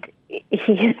 and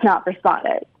he has not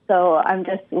responded. So I'm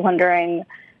just really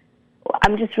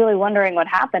wondering what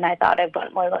happened. I thought it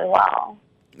went really well.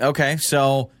 Okay,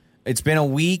 so it's been a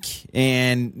week,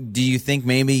 and do you think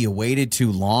maybe you waited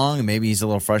too long, and maybe he's a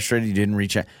little frustrated you didn't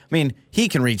reach out? I mean, he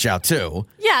can reach out too.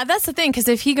 Yeah, that's the thing, because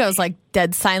if he goes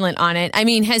dead silent on it, I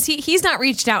mean, he's not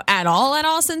reached out at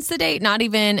all since the date? Not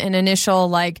even an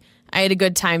initial, I had a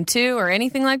good time too, or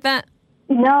anything like that?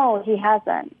 No, he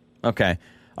hasn't. Okay.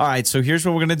 All right, so here's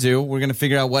what we're going to do. We're going to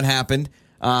figure out what happened.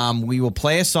 We will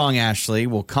play a song, Ashley.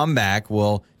 We'll come back.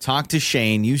 We'll talk to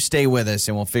Shane. You stay with us,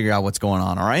 and we'll figure out what's going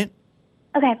on, all right?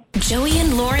 Okay. Joey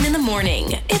and Lauren in the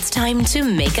morning. It's time to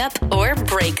make up or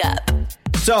break up.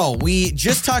 So we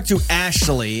just talked to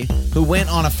Ashley, who went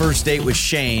on a first date with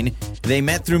Shane. They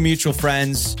met through mutual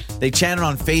friends. They chatted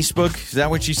on Facebook. Is that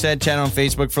what she said? Chatted on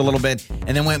Facebook for a little bit,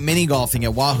 and then went mini golfing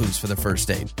at Wahoo's for the first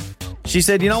date. She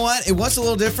said, you know what? It was a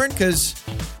little different because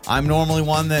I'm normally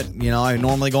one that, I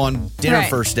normally go on dinner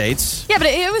first dates. Yeah, but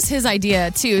it was his idea,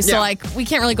 too. So, we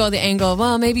can't really go the angle of,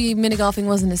 well, maybe mini golfing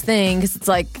wasn't his thing because it's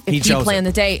if you plan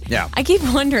the date. Yeah. I keep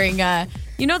wondering,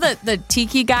 the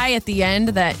tiki guy at the end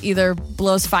that either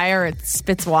blows fire or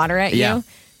spits water at you?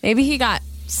 Maybe he got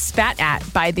spat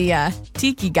at by the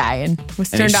tiki guy and was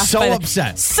turned off. So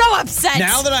upset. So upset.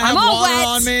 Now that I have water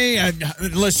on me,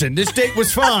 listen, this date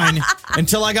was fine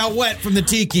until I got wet from the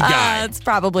tiki guy. That's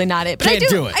probably not it. But Can't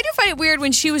do it. I do find it weird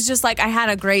when she was just I had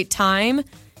a great time,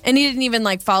 and he didn't even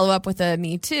follow up with a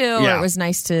me too, or it was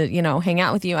nice to, hang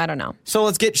out with you. I don't know. So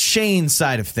let's get Shane's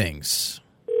side of things.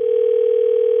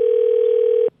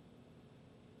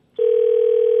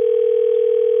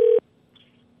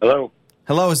 Hello.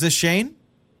 Hello, is this Shane?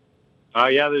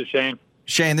 Yeah, this is Shane.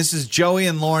 Shane, this is Joey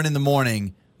and Lauren in the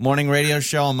morning radio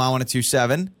show on My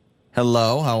 102.7.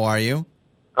 Hello, how are you?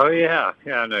 Oh, yeah.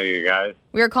 Yeah, I know you guys.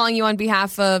 We are calling you on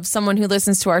behalf of someone who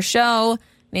listens to our show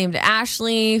named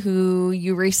Ashley, who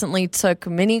you recently took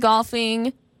mini golfing.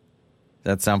 Does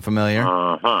that sound familiar?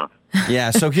 Uh-huh.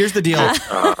 Yeah, so here's the deal.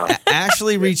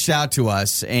 Ashley reached out to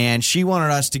us, and she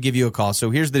wanted us to give you a call. So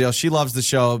here's the deal. She loves the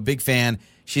show, big fan.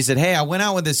 She said, hey, I went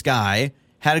out with this guy,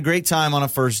 had a great time on a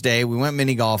first day. We went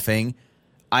mini golfing.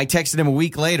 I texted him a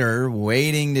week later,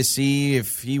 waiting to see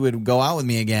if he would go out with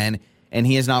me again, and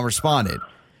he has not responded.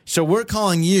 So we're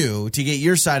calling you to get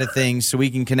your side of things so we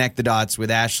can connect the dots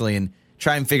with Ashley and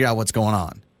try and figure out what's going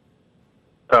on.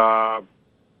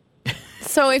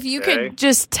 So if you could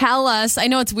just tell us, I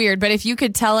know it's weird, but if you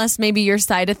could tell us maybe your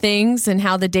side of things and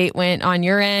how the date went on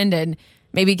your end and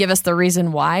maybe give us the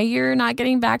reason why you're not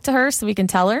getting back to her so we can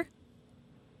tell her.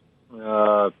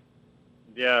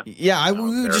 Yeah. Yeah,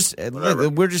 we're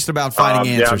just about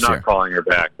finding answers I'm not here. calling her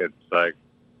back. It's like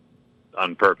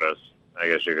on purpose, I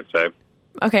guess you could say.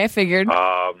 Okay, I figured.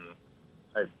 I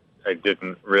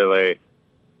didn't really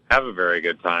have a very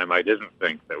good time. I didn't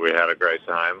think that we had a great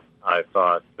time. I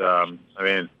thought,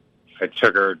 I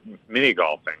took her mini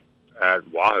golfing at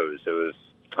Wahoo's.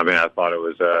 I thought it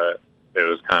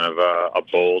was kind of a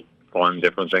bold, fun,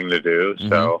 different thing to do. Mm-hmm.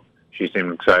 So she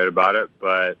seemed excited about it.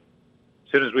 But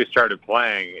as soon as we started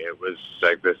playing, it was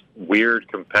like this weird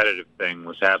competitive thing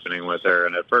was happening with her.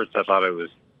 And at first I thought it was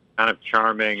kind of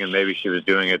charming and maybe she was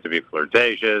doing it to be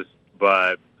flirtatious.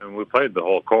 But we played the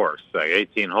whole course, like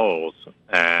 18 holes,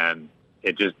 and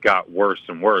it just got worse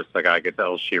and worse. Like I could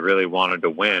tell she really wanted to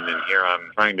win, and here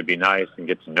I'm trying to be nice and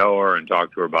get to know her and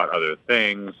talk to her about other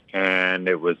things. And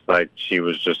it was like she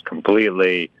was just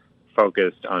completely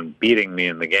focused on beating me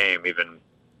in the game, even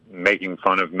making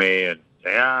fun of me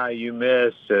and you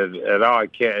missed, and oh, I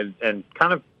can't, and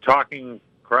kind of talking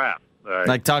crap,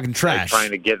 like talking trash, like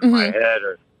trying to get in my head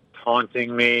or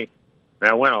taunting me. And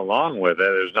I went along with it.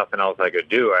 There's nothing else I could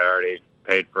do. I already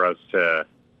paid for us to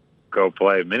go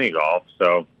play mini golf.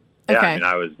 So, yeah,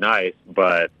 I was nice,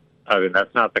 but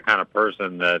that's not the kind of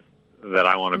person that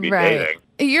I want to be dating.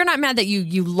 You're not mad that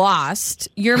you lost.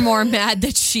 You're more mad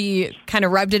that she kind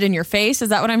of rubbed it in your face. Is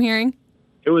that what I'm hearing?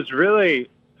 It was really,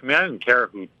 I didn't care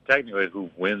who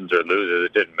wins or loses.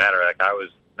 It didn't matter. Like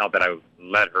not that I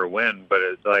let her win, but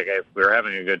it's like if we were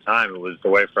having a good time, it was the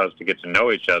way for us to get to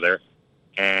know each other.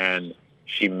 And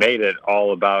she made it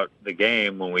all about the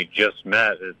game when we just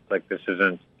met. It's like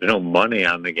there's no money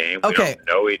on the game. Okay. We don't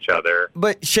know each other.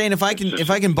 But Shane, if I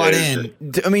can butt in,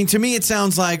 to me it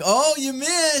sounds like, oh, you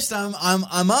missed.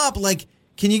 I'm up. Like,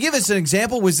 can you give us an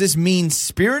example? Was this mean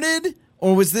spirited,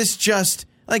 or was this just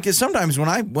like sometimes when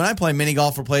I play mini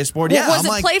golf or play a sport? Yeah, was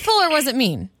it playful or was it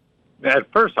mean?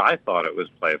 At first, I thought it was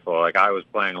playful. Like I was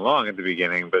playing along at the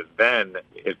beginning, but then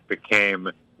it became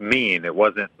mean. It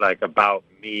wasn't like about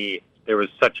me. There was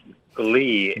such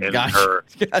glee in her.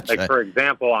 Gotcha. Like, for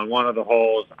example, on one of the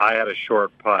holes, I had a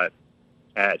short putt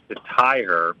to tie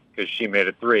her because she made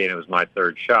a 3, and it was my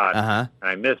third shot. Uh-huh. And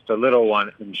I missed a little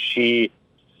one, and she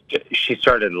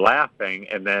started laughing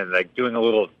and then like doing a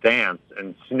little dance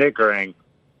and snickering,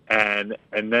 and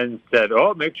then said,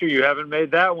 "Oh, make sure you haven't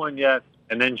made that one yet."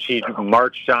 And then she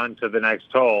marched on to the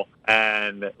next hole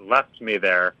and left me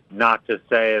there, not to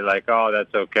say like, oh,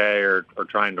 that's okay, or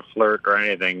trying to flirt or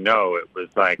anything. No, it was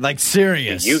like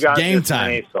serious. You got game this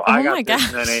time. Many, so I got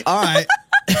this many. All right.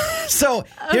 So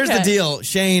here's the deal,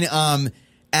 Shane.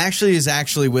 Ashley is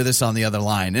actually with us on the other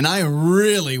line, and I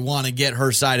really want to get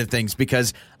her side of things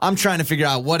because I'm trying to figure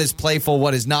out what is playful,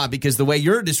 what is not, because the way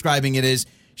you're describing it is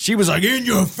she was like, in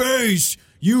your face,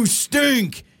 you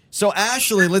stink. So,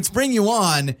 Ashley, let's bring you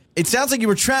on. It sounds like you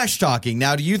were trash talking.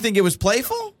 Now, do you think it was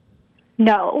playful?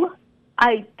 No.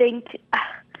 I think,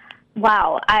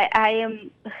 wow, I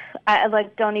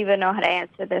don't even know how to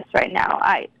answer this right now.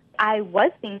 I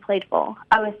was being playful.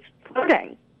 I was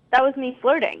flirting. That was me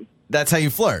flirting. That's how you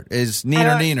flirt, is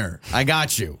neener. I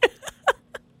got you.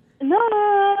 No.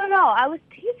 I was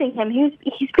teasing him.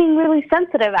 He's being really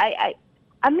sensitive.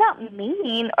 I'm not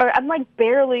mean, or I'm like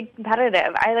barely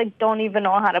competitive. I don't even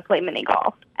know how to play mini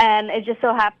golf. And it just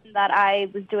so happened that I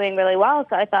was doing really well,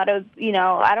 so I thought it was,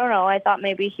 I don't know, I thought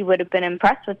maybe he would have been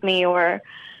impressed with me, or,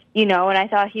 and I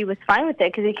thought he was fine with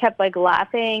it because he kept like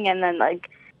laughing, and then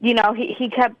he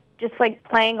kept just like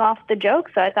playing off the joke,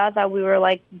 so I thought that we were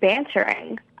like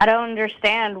bantering. I don't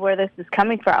understand where this is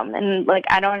coming from, and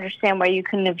I don't understand why you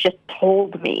couldn't have just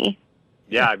told me.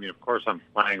 Yeah, of course I'm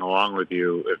playing along with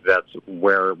you if that's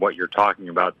what you're talking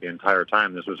about the entire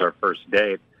time. This was our first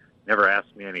date. Never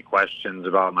asked me any questions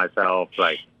about myself.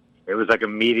 It was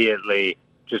immediately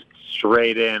just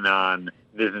straight in on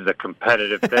this is a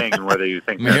competitive thing, and whether you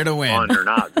think that's fun or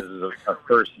not, this is a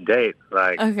first date.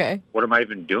 Okay. What am I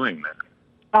even doing there?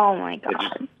 Oh, my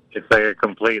God. It's like a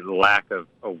complete lack of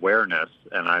awareness,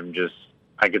 and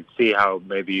I could see how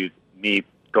maybe me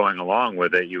going along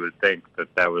with it, you would think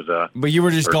that was a... But you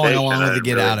were just going along with it to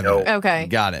get out of it. Okay.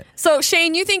 Got it. So,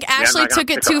 Shane, you think Ashley took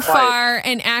it too far,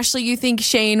 and Ashley, you think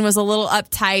Shane was a little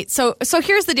uptight. So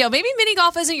here's the deal. Maybe mini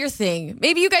golf isn't your thing.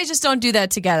 Maybe you guys just don't do that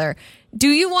together. Do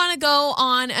you want to go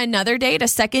on another date, a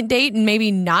second date, and maybe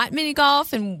not mini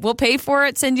golf, and we'll pay for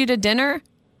it, send you to dinner?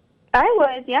 I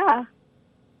would, yeah.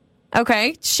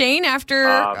 Okay. Shane, after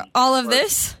all of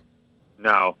this?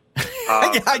 No.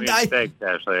 Thanks,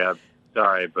 Ashley. I'm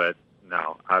sorry, but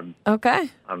no, I'm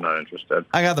not interested.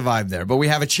 I got the vibe there, but we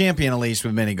have a champion, at least,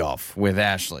 with mini golf with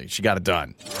Ashley. She got it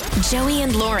done. Joey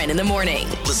and Lauren in the morning.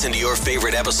 Listen to your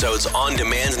favorite episodes on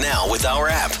demand now with our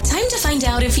app. Time to find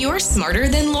out if you're smarter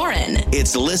than Lauren.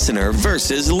 It's Listener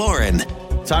versus Lauren.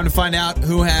 Time to find out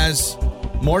who has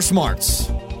more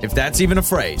smarts, if that's even a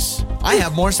phrase. I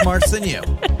have more smarts than you.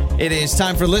 It is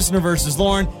time for Listener versus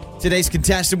Lauren. Today's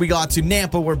contestant, we got to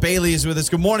Nampa, where Bailey is with us.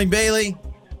 Good morning, Bailey.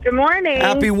 Good morning.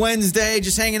 Happy Wednesday.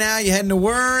 Just hanging out. You heading to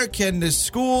work, heading to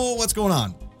school? What's going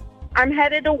on? I'm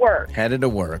headed to work. Headed to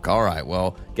work. All right.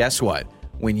 Well, guess what?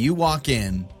 When you walk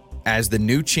in as the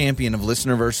new champion of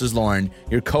Listener versus Lauren,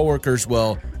 your coworkers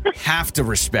will have to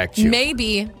respect you.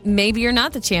 Maybe you're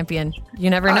not the champion. You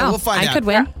never know. All right, we'll find out. I could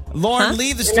win. Lauren,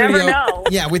 leave the studio. Never know.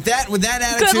 Yeah, with that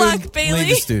attitude, Good luck, Bailey. leave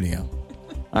the studio.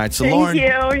 All right, so Thank Lauren.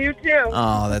 you too.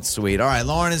 Oh, that's sweet. All right,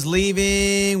 Lauren is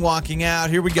leaving, walking out.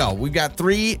 Here we go. We've got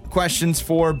 3 questions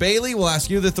for Bailey. We'll ask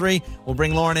you the 3. We'll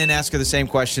bring Lauren in, ask her the same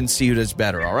questions, see who does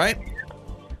better, all right?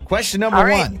 Question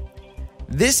number 1.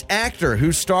 This actor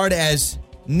who starred as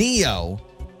Neo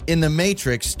in The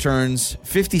Matrix turns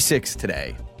 56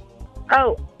 today.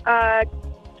 Oh,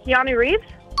 Keanu Reeves?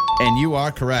 And you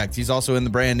are correct. He's also in the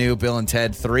brand new Bill and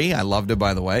Ted 3. I loved it,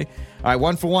 by the way. All right,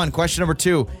 1 for 1. Question number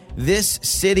 2. This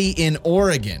city in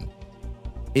Oregon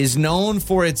is known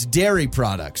for its dairy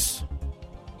products.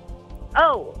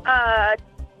 Oh,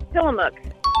 Tillamook.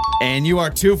 And you are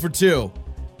 2 for 2.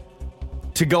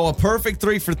 To go a perfect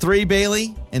 3 for 3,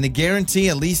 Bailey, and to guarantee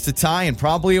at least a tie and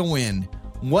probably a win,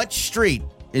 what street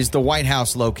is the White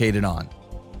House located on?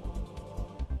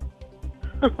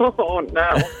 Oh,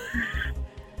 no.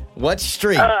 What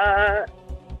street?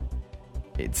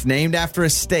 It's named after a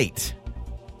state.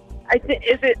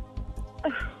 Is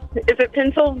it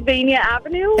Pennsylvania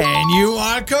Avenue? And you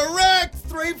are correct.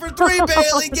 3 for 3,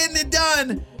 Bailey, getting it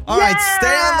done. All right, stay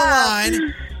on the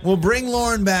line. We'll bring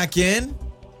Lauren back in.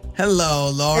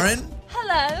 Hello, Lauren.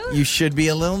 Hello. You should be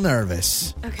a little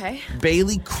nervous. Okay.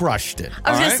 Bailey crushed it.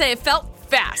 I was going to say, it felt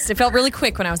fast. It felt really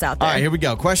quick when I was out there. All right, here we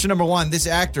go. Question number 1. This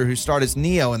actor who starred as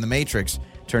Neo in The Matrix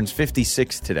turns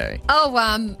 56 today.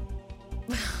 Oh,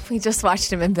 we just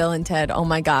watched him in Bill and Ted. Oh,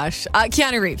 my gosh.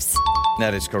 Keanu Reeves.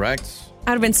 That is correct.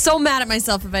 I'd have been so mad at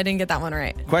myself if I didn't get that one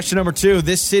right. Question number 2.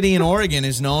 This city in Oregon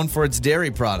is known for its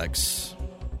dairy products.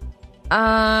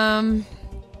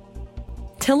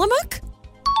 Tillamook?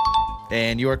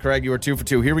 And you are correct. You are 2 for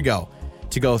 2. Here we go.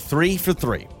 To go 3 for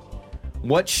 3.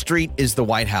 What street is the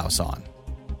White House on?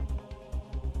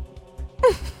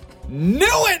 Knew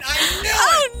it! I knew it!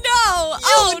 Oh,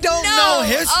 no! You don't know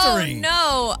history.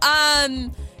 Oh,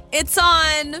 no. It's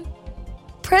on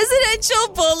Presidential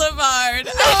Boulevard.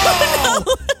 No!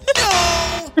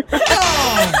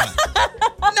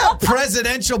 Not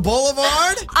Presidential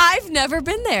Boulevard. I've never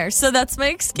been there, so that's my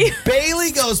excuse.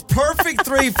 Bailey goes perfect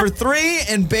 3 for 3.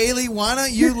 And Bailey, why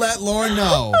don't you let Lauren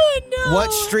know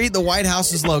what street the White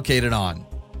House is located on?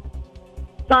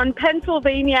 It's on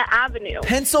Pennsylvania Avenue.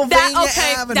 Pennsylvania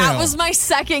Avenue. That was my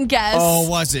second guess. Oh,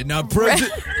 was it? Now,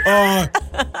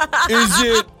 is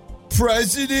it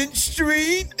President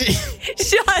Street?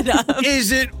 Shut up.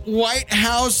 Is it White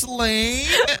House Lane?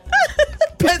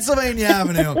 Pennsylvania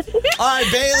Avenue. All right,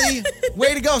 Bailey,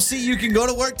 way to go. See, you can go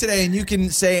to work today and you can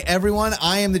say, everyone,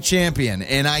 I am the champion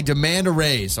and I demand a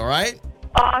raise, all right?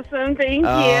 Awesome. Thank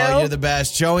you. You're the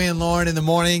best. Joey and Lauren in the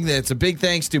morning. It's a big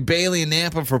thanks to Bailey and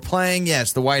Nampa for playing,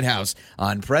 yes, the White House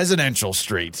on Presidential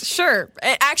Street. Sure.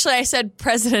 Actually, I said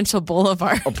Presidential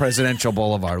Boulevard. Oh, Presidential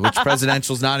Boulevard, which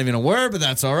presidential's not even a word, but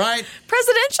that's all right.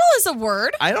 Presidential is a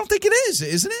word. I don't think it is,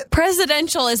 isn't it?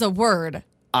 Presidential is a word.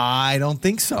 I don't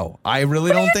think so. I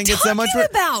really don't think it's that much. What are you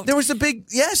talking about? There was a big,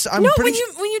 yes. When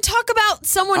you talk about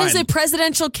someone who's a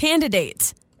presidential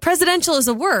candidate, presidential is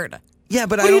a word. Yeah,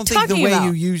 but I don't think the way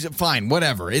you use it, fine,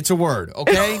 whatever. It's a word,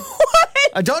 okay?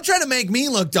 What? Don't try to make me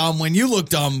look dumb when you look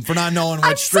dumb for not knowing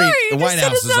what street the White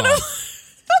House is on.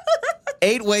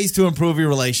 8 ways to improve your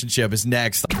relationship is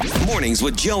next. Mornings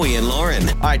with Joey and Lauren.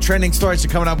 All right, trending stories are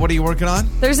coming up. What are you working on?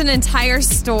 There's an entire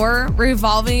store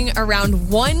revolving around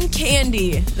one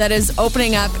candy that is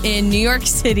opening up in New York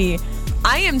City.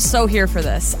 I am so here for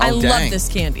this. I love this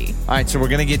candy. All right, so we're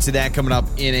going to get to that coming up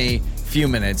in a few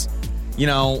minutes. You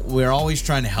know, we're always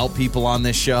trying to help people on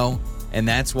this show, and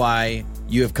that's why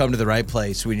you have come to the right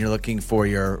place when you're looking for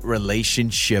your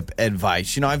relationship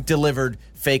advice. You know, I've delivered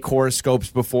fake horoscopes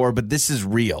before, but this is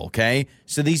real, okay?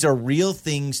 So these are real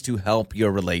things to help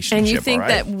your relationship. And you think all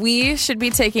right? that we should be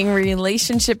taking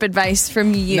relationship advice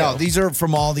from you? No, these are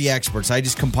from all the experts. I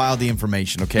just compiled the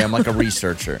information, okay? I'm like a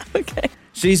researcher. Okay.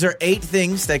 So these are 8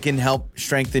 things that can help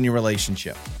strengthen your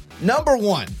relationship. Number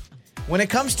 1, when it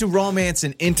comes to romance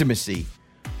and intimacy,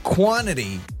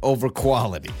 quantity over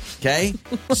quality, okay?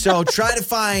 So try to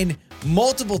find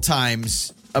multiple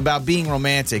times about being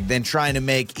romantic than trying to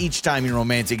make each time you're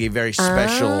romantic a very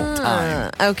special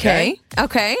time. Okay,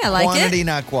 I like Quantity, it.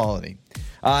 not quality.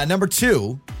 Number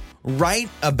 2, write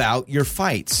about your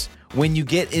fights. When you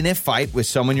get in a fight with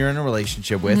someone you're in a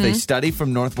relationship with, a study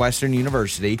from Northwestern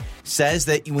University says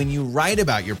that when you write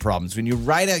about your problems, when you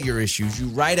write out your issues, you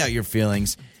write out your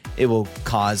feelings, it will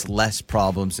cause less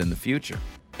problems in the future.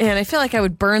 And I feel like I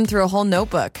would burn through a whole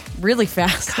notebook really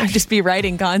fast. I'd just be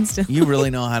writing constantly. You really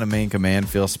know how to make a man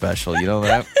feel special. You know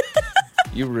that?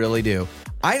 You really do.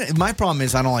 My problem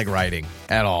is I don't like writing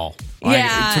at all.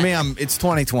 Yeah. To me, it's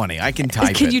 2020. I can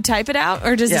type it. Can you type it out?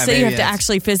 Or does it Yeah, say you maybe have to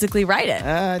actually physically write it?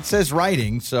 It says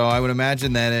writing, so I would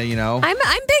imagine that, I'm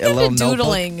big a little into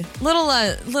doodling.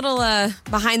 Little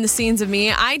behind the scenes of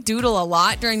me. I doodle a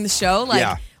lot during the show.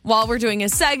 While we're doing a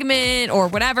segment or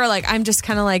whatever, I'm just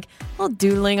kind of little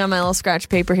doodling on my little scratch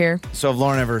paper here. So if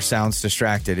Lauren ever sounds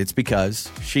distracted, it's because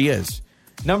she is.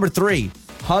 Number 3,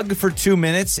 hug for 2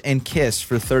 minutes and kiss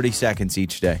for 30 seconds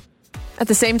each day. At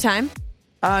the same time?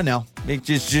 No.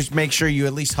 Just make sure you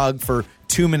at least hug for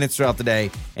 2 minutes throughout the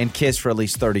day and kiss for at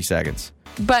least 30 seconds.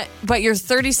 But your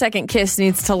 30-second kiss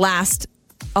needs to last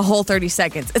a whole 30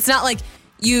 seconds. It's not like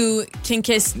you can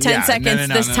kiss 10 seconds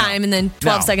this time and then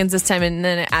 12 seconds this time and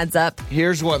then it adds up.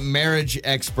 Here's what marriage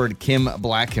expert Kim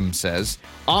Blackham says.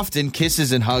 Often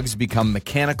kisses and hugs become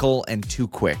mechanical and too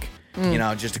quick.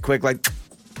 Just a quick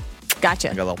Gotcha.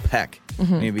 Like a little peck.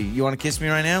 Maybe, you want to kiss me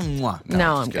right now? Mwah.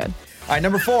 No, I'm good. All right,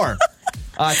 number 4.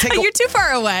 You're too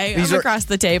far away. I'm across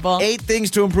the table. 8 things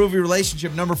to improve your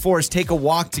relationship. Number 4 is take a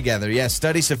walk together. Yes,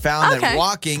 studies have found that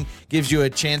walking gives you a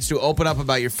chance to open up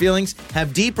about your feelings,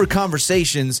 have deeper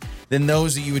conversations than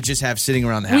those that you would just have sitting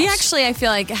around the house. We actually, I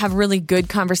feel like, have really good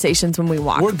conversations when we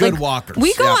walk. We're good walkers.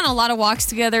 We go on a lot of walks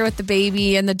together with the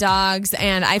baby and the dogs,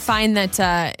 and I find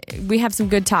that we have some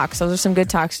good talks. Those are some good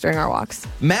talks during our walks.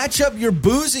 Match up your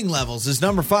boozing levels is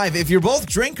number 5. If you're both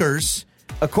drinkers,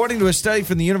 according to a study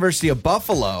from the University of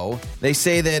Buffalo, they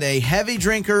say that a heavy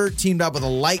drinker teamed up with a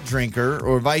light drinker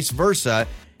or vice versa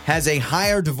has a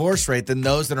higher divorce rate than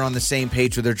those that are on the same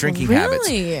page with their drinking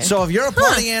habits. So if you're a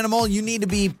party animal, you need to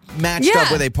be matched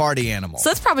up with a party animal. So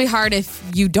that's probably hard if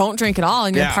you don't drink at all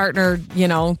and your partner,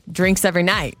 drinks every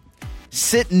night.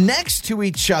 Sit next to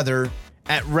each other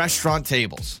at restaurant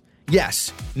tables.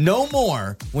 Yes, no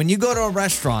more. When you go to a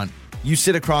restaurant, you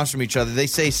sit across from each other. They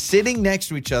say sitting next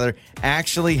to each other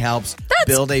actually helps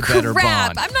build a better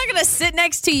bond. I'm not going to sit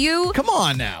next to you. Come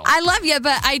on now. I love you,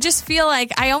 but I just feel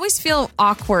like I always feel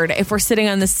awkward if we're sitting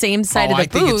on the same side of the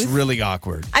booth. I think it's really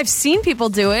awkward. I've seen people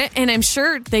do it, and I'm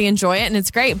sure they enjoy it, and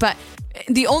it's great. But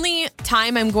the only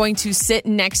time I'm going to sit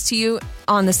next to you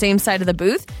on the same side of the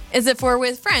booth is if we're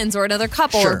with friends or another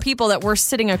couple or people that we're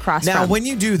sitting across from. Now, when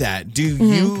you do that, do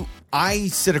you... I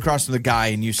sit across from the guy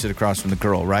and you sit across from the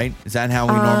girl, right? Is that how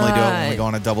we normally do it when we go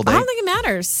on a double date? I don't think it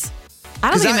matters.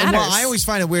 I don't think it matters. Well, I always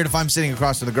find it weird if I'm sitting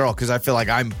across from the girl because I feel like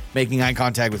I'm making eye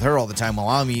contact with her all the time while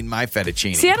I'm eating my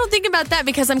fettuccine. See, I don't think about that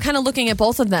because I'm kind of looking at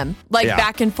both of them,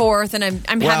 back and forth, and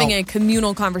I'm having a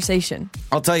communal conversation.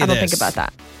 I'll tell you this. I don't think about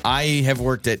that. I have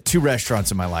worked at 2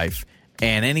 restaurants in my life,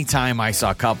 and anytime I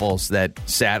saw couples that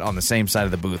sat on the same side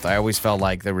of the booth, I always felt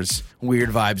like there was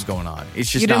weird vibes going on. It's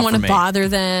just you didn't want to bother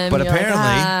them. But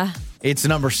apparently, it's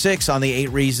number 6 on the 8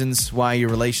 reasons why your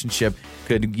relationship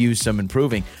could use some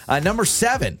improving. Number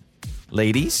 7,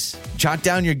 ladies, jot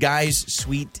down your guys'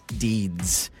 sweet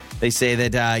deeds. They say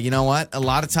that, you know what? A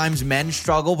lot of times men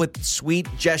struggle with sweet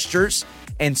gestures,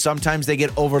 and sometimes they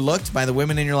get overlooked by the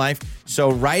women in your life.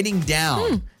 So writing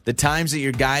down the times that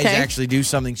your guys actually do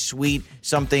something sweet,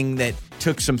 something that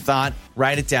took some thought,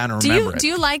 write it down and remember it. Do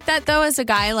you like that, though, as a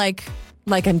guy, like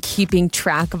I'm keeping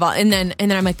track of all, and then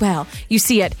I'm like, well, you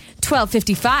see, at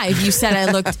 12:55, you said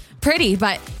I looked pretty,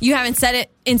 but you haven't said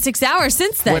it in 6 hours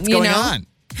since then. What's going on?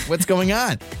 What's going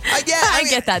on? I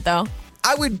get that, though.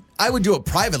 I would do it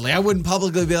privately. I wouldn't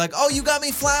publicly be like, oh, you got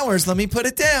me flowers. Let me put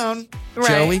it down. Right.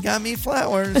 Joey got me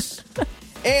flowers.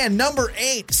 And number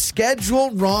 8,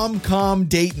 schedule rom-com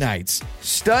date nights.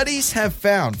 Studies have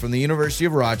found from the University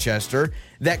of Rochester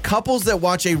that couples that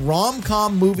watch a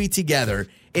rom-com movie together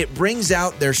It brings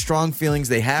out their strong feelings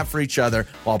they have for each other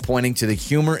while pointing to the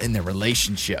humor in their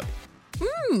relationship.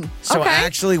 So okay.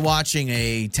 actually watching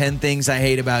a 10 Things I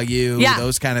Hate About You,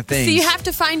 those kind of things. So you have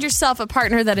to find yourself a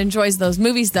partner that enjoys those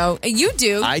movies, though. You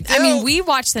do. I do. I mean, we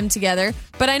watch them together,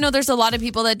 but I know there's a lot of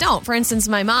people that don't. For instance,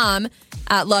 my mom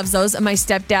loves those, and my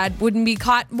stepdad wouldn't be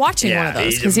caught watching one of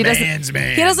those because he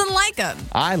doesn't like them.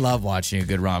 I love watching a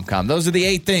good rom-com. Those are the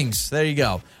 8 things. There you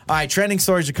go. All right, trending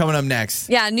stories are coming up next.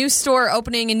 Yeah, a new store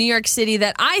opening in New York City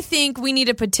that I think we need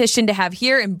a petition to have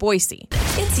here in Boise.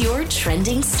 It's your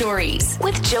trending stories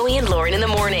with Joey and Lauren in the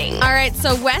morning. All right,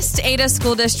 so West Ada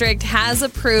School District has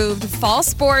approved fall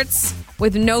sports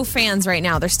with no fans right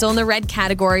now. They're still in the red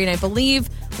category, and I believe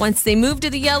once they move to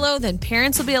the yellow, then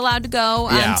parents will be allowed to go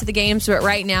to the games. But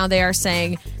right now, they are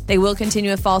saying they will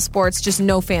continue with fall sports, just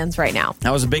no fans right now.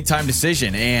 That was a big-time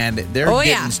decision, and they're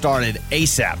getting started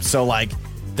ASAP. So,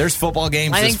 there's football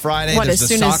games this Friday. There's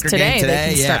a soccer game today.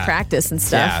 They can start practice and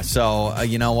stuff. Yeah, so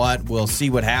you know what? We'll see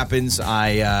what happens.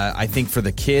 I think for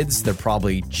the kids, they're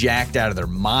probably jacked out of their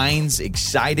minds,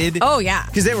 excited. Oh, yeah.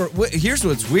 Because here's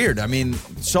what's weird. I mean,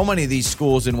 so many of these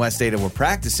schools in West Ada were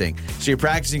practicing. So you're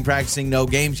practicing, no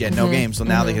games yet, no games. So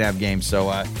now they can have games. So,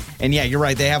 and yeah, you're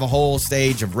right. They have a whole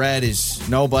stage of red is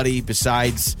nobody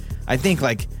besides, I think,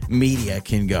 media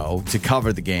can go to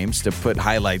cover the games, to put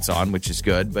highlights on, which is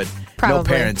good, but no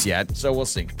parents yet, so we'll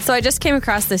see. So I just came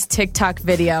across this TikTok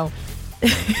video.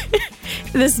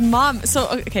 This mom,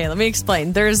 let me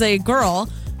explain. There's a girl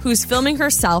who's filming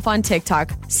herself on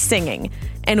TikTok singing,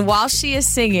 and while she is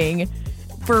singing,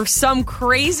 for some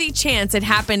crazy chance it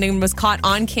happened and was caught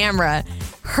on camera,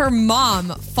 her mom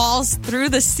falls through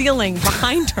the ceiling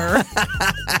behind her.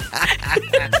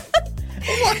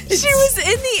 She was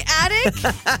in the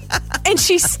attic and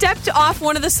she stepped off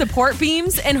one of the support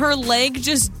beams and her leg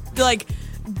just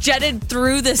jetted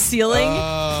through the ceiling.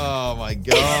 Oh my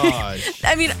gosh.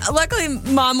 I mean, luckily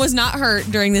mom was not hurt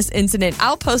during this incident.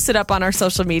 I'll post it up on our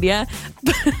social media.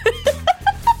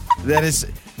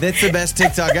 That's the best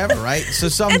TikTok ever, right? So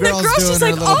some girl's doing she's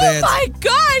her like, little dance. Oh my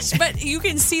gosh! But you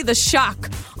can see the shock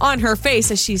on her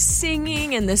face as she's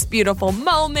singing in this beautiful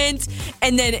moment.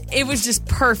 And then it was just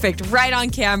perfect, right on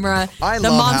camera. The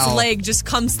mom's leg just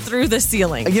comes through the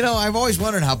ceiling. You know, I've always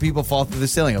wondered how people fall through the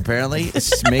ceiling. Apparently,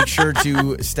 make sure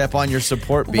to step on your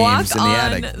support beams in the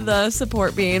attic. Walk on the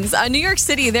support beams. New York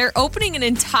City, they're opening an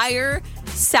entire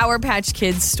Sour Patch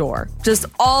Kids store. Just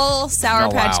all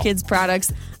Sour Patch Kids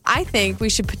products. I think we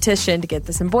should petition to get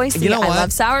this in Boise. You know what? I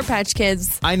love Sour Patch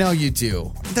Kids. I know you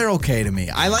do. They're okay to me.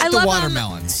 I like the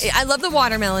watermelons. I love the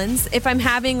watermelons. If I'm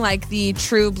having the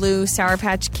True Blue Sour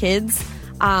Patch Kids,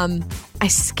 I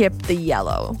skip the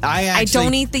yellow. I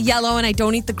don't eat the yellow and I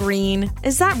don't eat the green.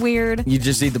 Is that weird? You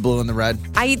just eat the blue and the red?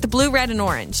 I eat the blue, red, and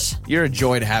orange. You're a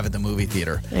joy to have at the movie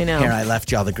theater. I know. Here, I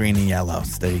left you all the green and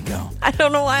yellows. There you go. I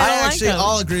don't know why I don't like them.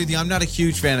 I'll agree with you. I'm not a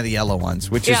huge fan of the yellow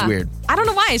ones, which is weird. I don't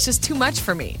know why. It's just too much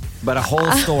for me. But a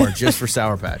whole store just for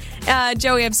Sour Patch.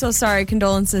 Joey, I'm so sorry.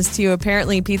 Condolences to you.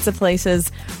 Apparently, pizza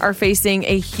places are facing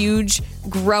a huge,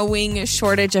 growing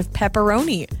shortage of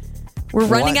pepperoni. We're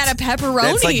running out of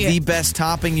pepperoni. That's the best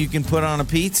topping you can put on a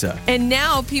pizza. And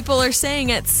now people are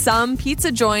saying at some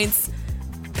pizza joints,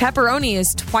 pepperoni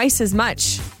is twice as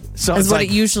much as what it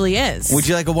usually is. Would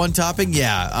you like a one topping?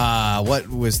 Yeah. What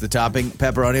was the topping?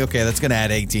 Pepperoni? Okay, that's going to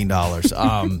add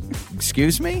 $18.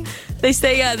 Excuse me? They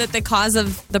say that the cause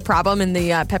of the problem in the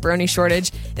pepperoni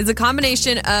shortage is a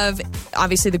combination of,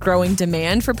 obviously, the growing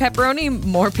demand for pepperoni.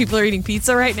 More people are eating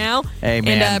pizza right now. Hey,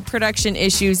 man. And production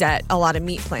issues at a lot of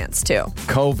meat plants, too.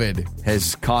 COVID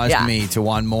has caused me to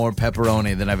want more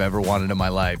pepperoni than I've ever wanted in my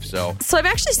life. So I've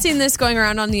actually seen this going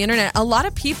around on the internet. A lot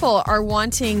of people are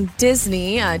wanting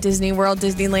Disney World,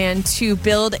 Disneyland, to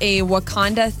build a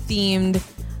Wakanda-themed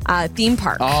theme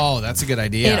park. Oh, that's a good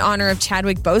idea. In honor of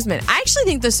Chadwick Boseman. I actually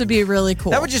think this would be really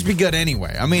cool. That would just be good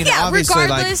anyway. I mean, obviously,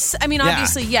 regardless.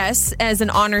 Obviously, yes, as an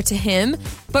honor to him.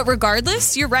 But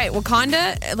regardless, you're right.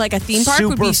 Wakanda, a theme park,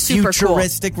 would be super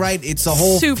futuristic, cool. Right? It's a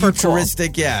whole super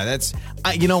futuristic. Cool. Yeah, that's.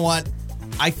 You know what?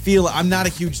 I feel I'm not a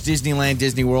huge Disneyland,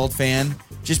 Disney World fan,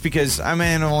 just because I've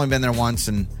only been there once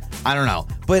and. I don't know.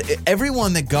 But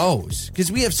everyone that goes,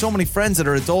 because we have so many friends that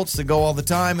are adults that go all the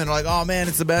time and are like, oh man,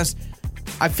 it's the best.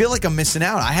 I feel like I'm missing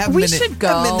out. I haven't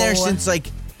been there since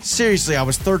seriously, I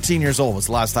was 13 years old was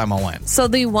the last time I went. So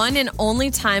the one and only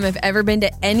time I've ever been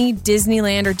to any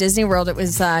Disneyland or Disney World, it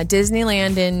was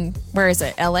Disneyland in, where is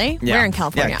it, L.A.? Yeah. Where in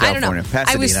California? Yeah, California. I don't know.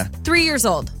 Pasadena. I was 3 years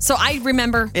old, so I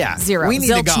remember zero. We need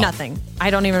to go. Nothing. I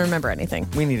don't even remember anything.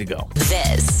 We need to go.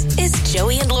 This is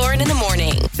Joey and Lauren in the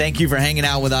morning. Thank you for hanging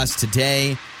out with us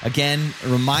today. Again,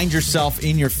 remind yourself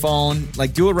in your phone.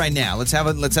 Like, do it right now. Let's have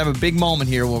a big moment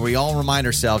here where we all remind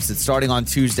ourselves that starting on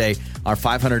Tuesday, our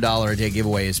 $500 a day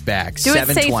giveaway is back. Do it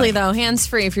safely, though.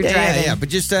 Hands-free if you're driving. Yeah. But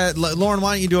just, Lauren,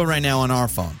 why don't you do it right now on our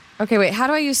phone? Okay, wait. How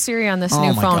do I use Siri on this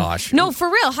new phone? Oh, my gosh. No, for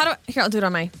real. Here, I'll do it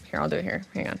on my... Here, I'll do it here.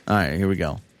 Hang on. All right, here we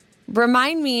go.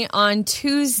 Remind me on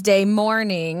Tuesday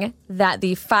morning that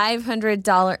the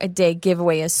 $500 a day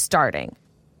giveaway is starting.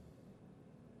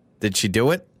 Did she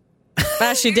do it?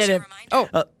 She did it.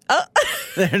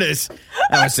 There it is.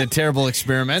 That was a terrible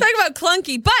experiment. Talk about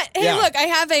clunky. But, hey, Yeah. look, I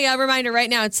have a reminder right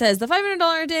now. It says the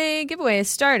 $500 a day giveaway is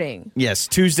starting. Yes,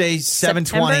 Tuesday, 7/20.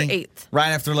 September 8th.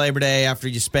 Right after Labor Day, after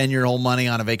you spend your whole money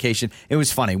on a vacation. It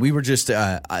was funny. We were just,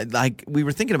 we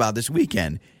were thinking about this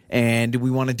weekend, and do we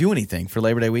want to do anything for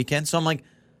Labor Day weekend? So I'm like,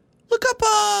 look up,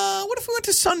 what if we went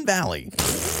to Sun Valley?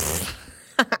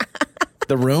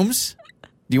 The rooms?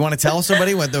 Do you want to tell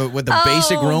somebody what the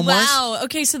basic room was? Wow.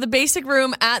 Okay, so the basic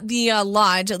room at the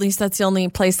lodge, at least that's the only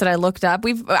place that I looked up.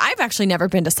 I've actually never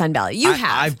been to Sun Valley. You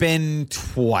have. I've been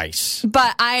twice.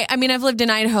 But I mean, I've lived in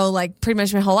Idaho like pretty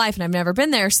much my whole life, and I've never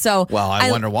been there. So Well,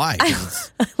 I wonder why. I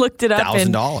looked it up.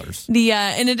 $1,000.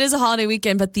 And it is a holiday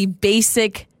weekend, but the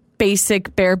basic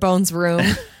bare bones room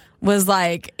was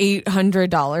like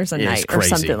 $800 a night or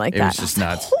something like that. It was just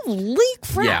nuts. Holy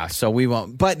crap. Yeah, so we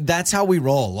won't. But that's how we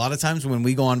roll. A lot of times when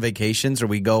we go on vacations or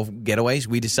we go getaways,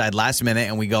 we decide last minute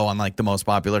and we go on like the most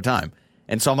popular time.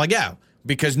 And so I'm like, yeah,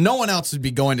 because no one else would be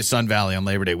going to Sun Valley on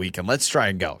Labor Day weekend. Let's try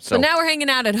and go. So now we're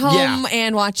hanging out at home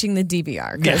and watching the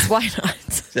DVR, because why not?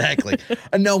 Exactly.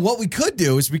 No, what we could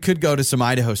do is we could go to some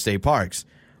Idaho state parks.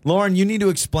 Lauren, you need to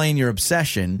explain your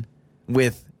obsession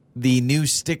with the new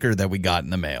sticker that we got in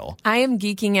the mail. I am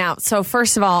geeking out. So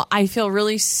first of all, I feel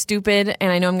really stupid,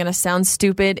 and I know I'm going to sound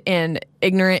stupid and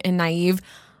ignorant and naive.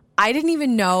 I didn't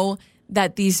even know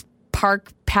that these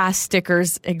park pass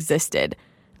stickers existed.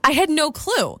 I had no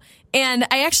clue. And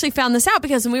I actually found this out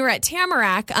because when we were at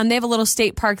Tamarack, they have a little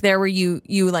state park there where you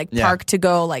park to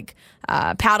go like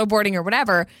paddleboarding or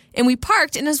whatever. And we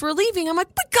parked, and as we're leaving, I'm like,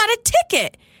 we got a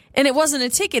ticket. And it wasn't a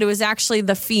ticket. It was actually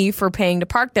the fee for paying to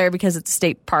park there because it's a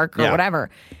state park or whatever.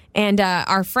 And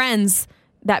our friends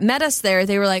that met us there,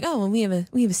 they were like, oh, well, we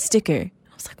have a sticker.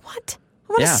 I was like, what?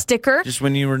 I want a sticker. Just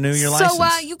when you renew your license.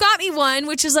 So you got me one,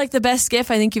 which is like the best gift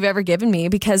I think you've ever given me,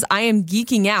 because I am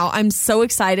geeking out. I'm so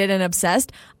excited and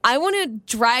obsessed. I want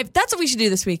to drive. That's what we should do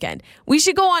this weekend. We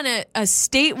should go on a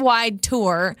statewide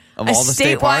tour, of all the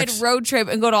state parks? road trip,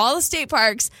 and go to all the state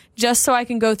parks just so I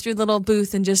can go through the little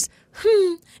booth and just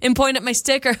and point at my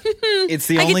sticker. It's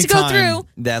the only time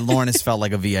that Lauren has felt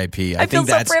like a VIP. I feel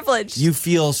so privileged. You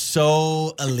feel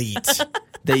so elite.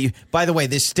 By the way,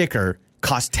 this sticker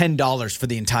costs $10 for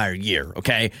the entire year,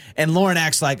 okay? And Lauren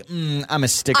acts like, I'm a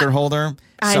sticker holder,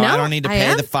 so I don't need to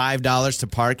pay the $5 to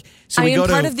park. So we am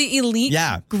part of the elite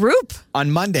group. On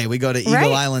Monday, we go to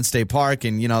Eagle Island State Park,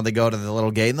 and, they go to the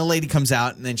little gate, and the lady comes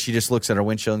out, and then she just looks at her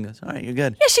windshield and goes, all right, you're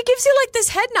good. Yeah, she gives you, like, this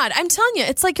head nod. I'm telling you,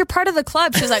 it's like you're part of the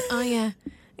club. She's like, oh, yeah.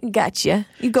 Gotcha.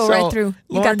 You go right through.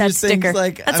 You Lauren got that sticker.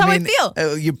 That's how I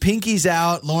feel. Your pinky's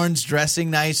out. Lauren's dressing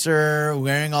nicer,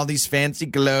 wearing all these fancy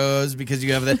clothes because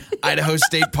you have the Idaho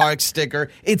State Park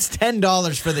sticker. It's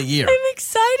 $10 for the year. I'm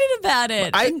excited about it.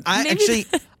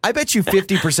 I bet you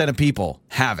 50% of people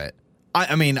have it.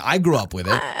 I mean, I grew up with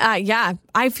it. Yeah.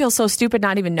 I feel so stupid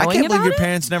not even knowing about it. I can't believe your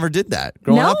parents never did that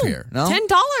growing up here. No?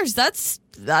 $10.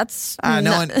 That's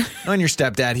knowing your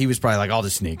stepdad, he was probably like, I'll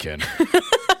just sneak in.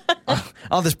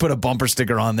 I'll just put a bumper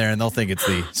sticker on there, and they'll think it's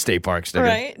the state park sticker.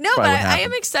 Right. No, but I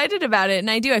am excited about it, and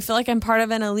I do. I feel like I'm part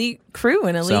of an elite crew,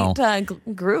 an elite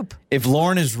group. If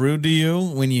Lauren is rude to you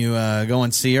when you go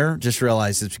and see her, just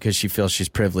realize it's because she feels she's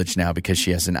privileged now because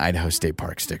she has an Idaho State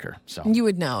Park sticker. So you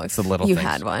would know if you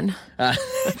had one.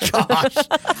 Gosh.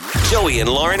 Joey and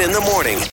Lauren in the morning.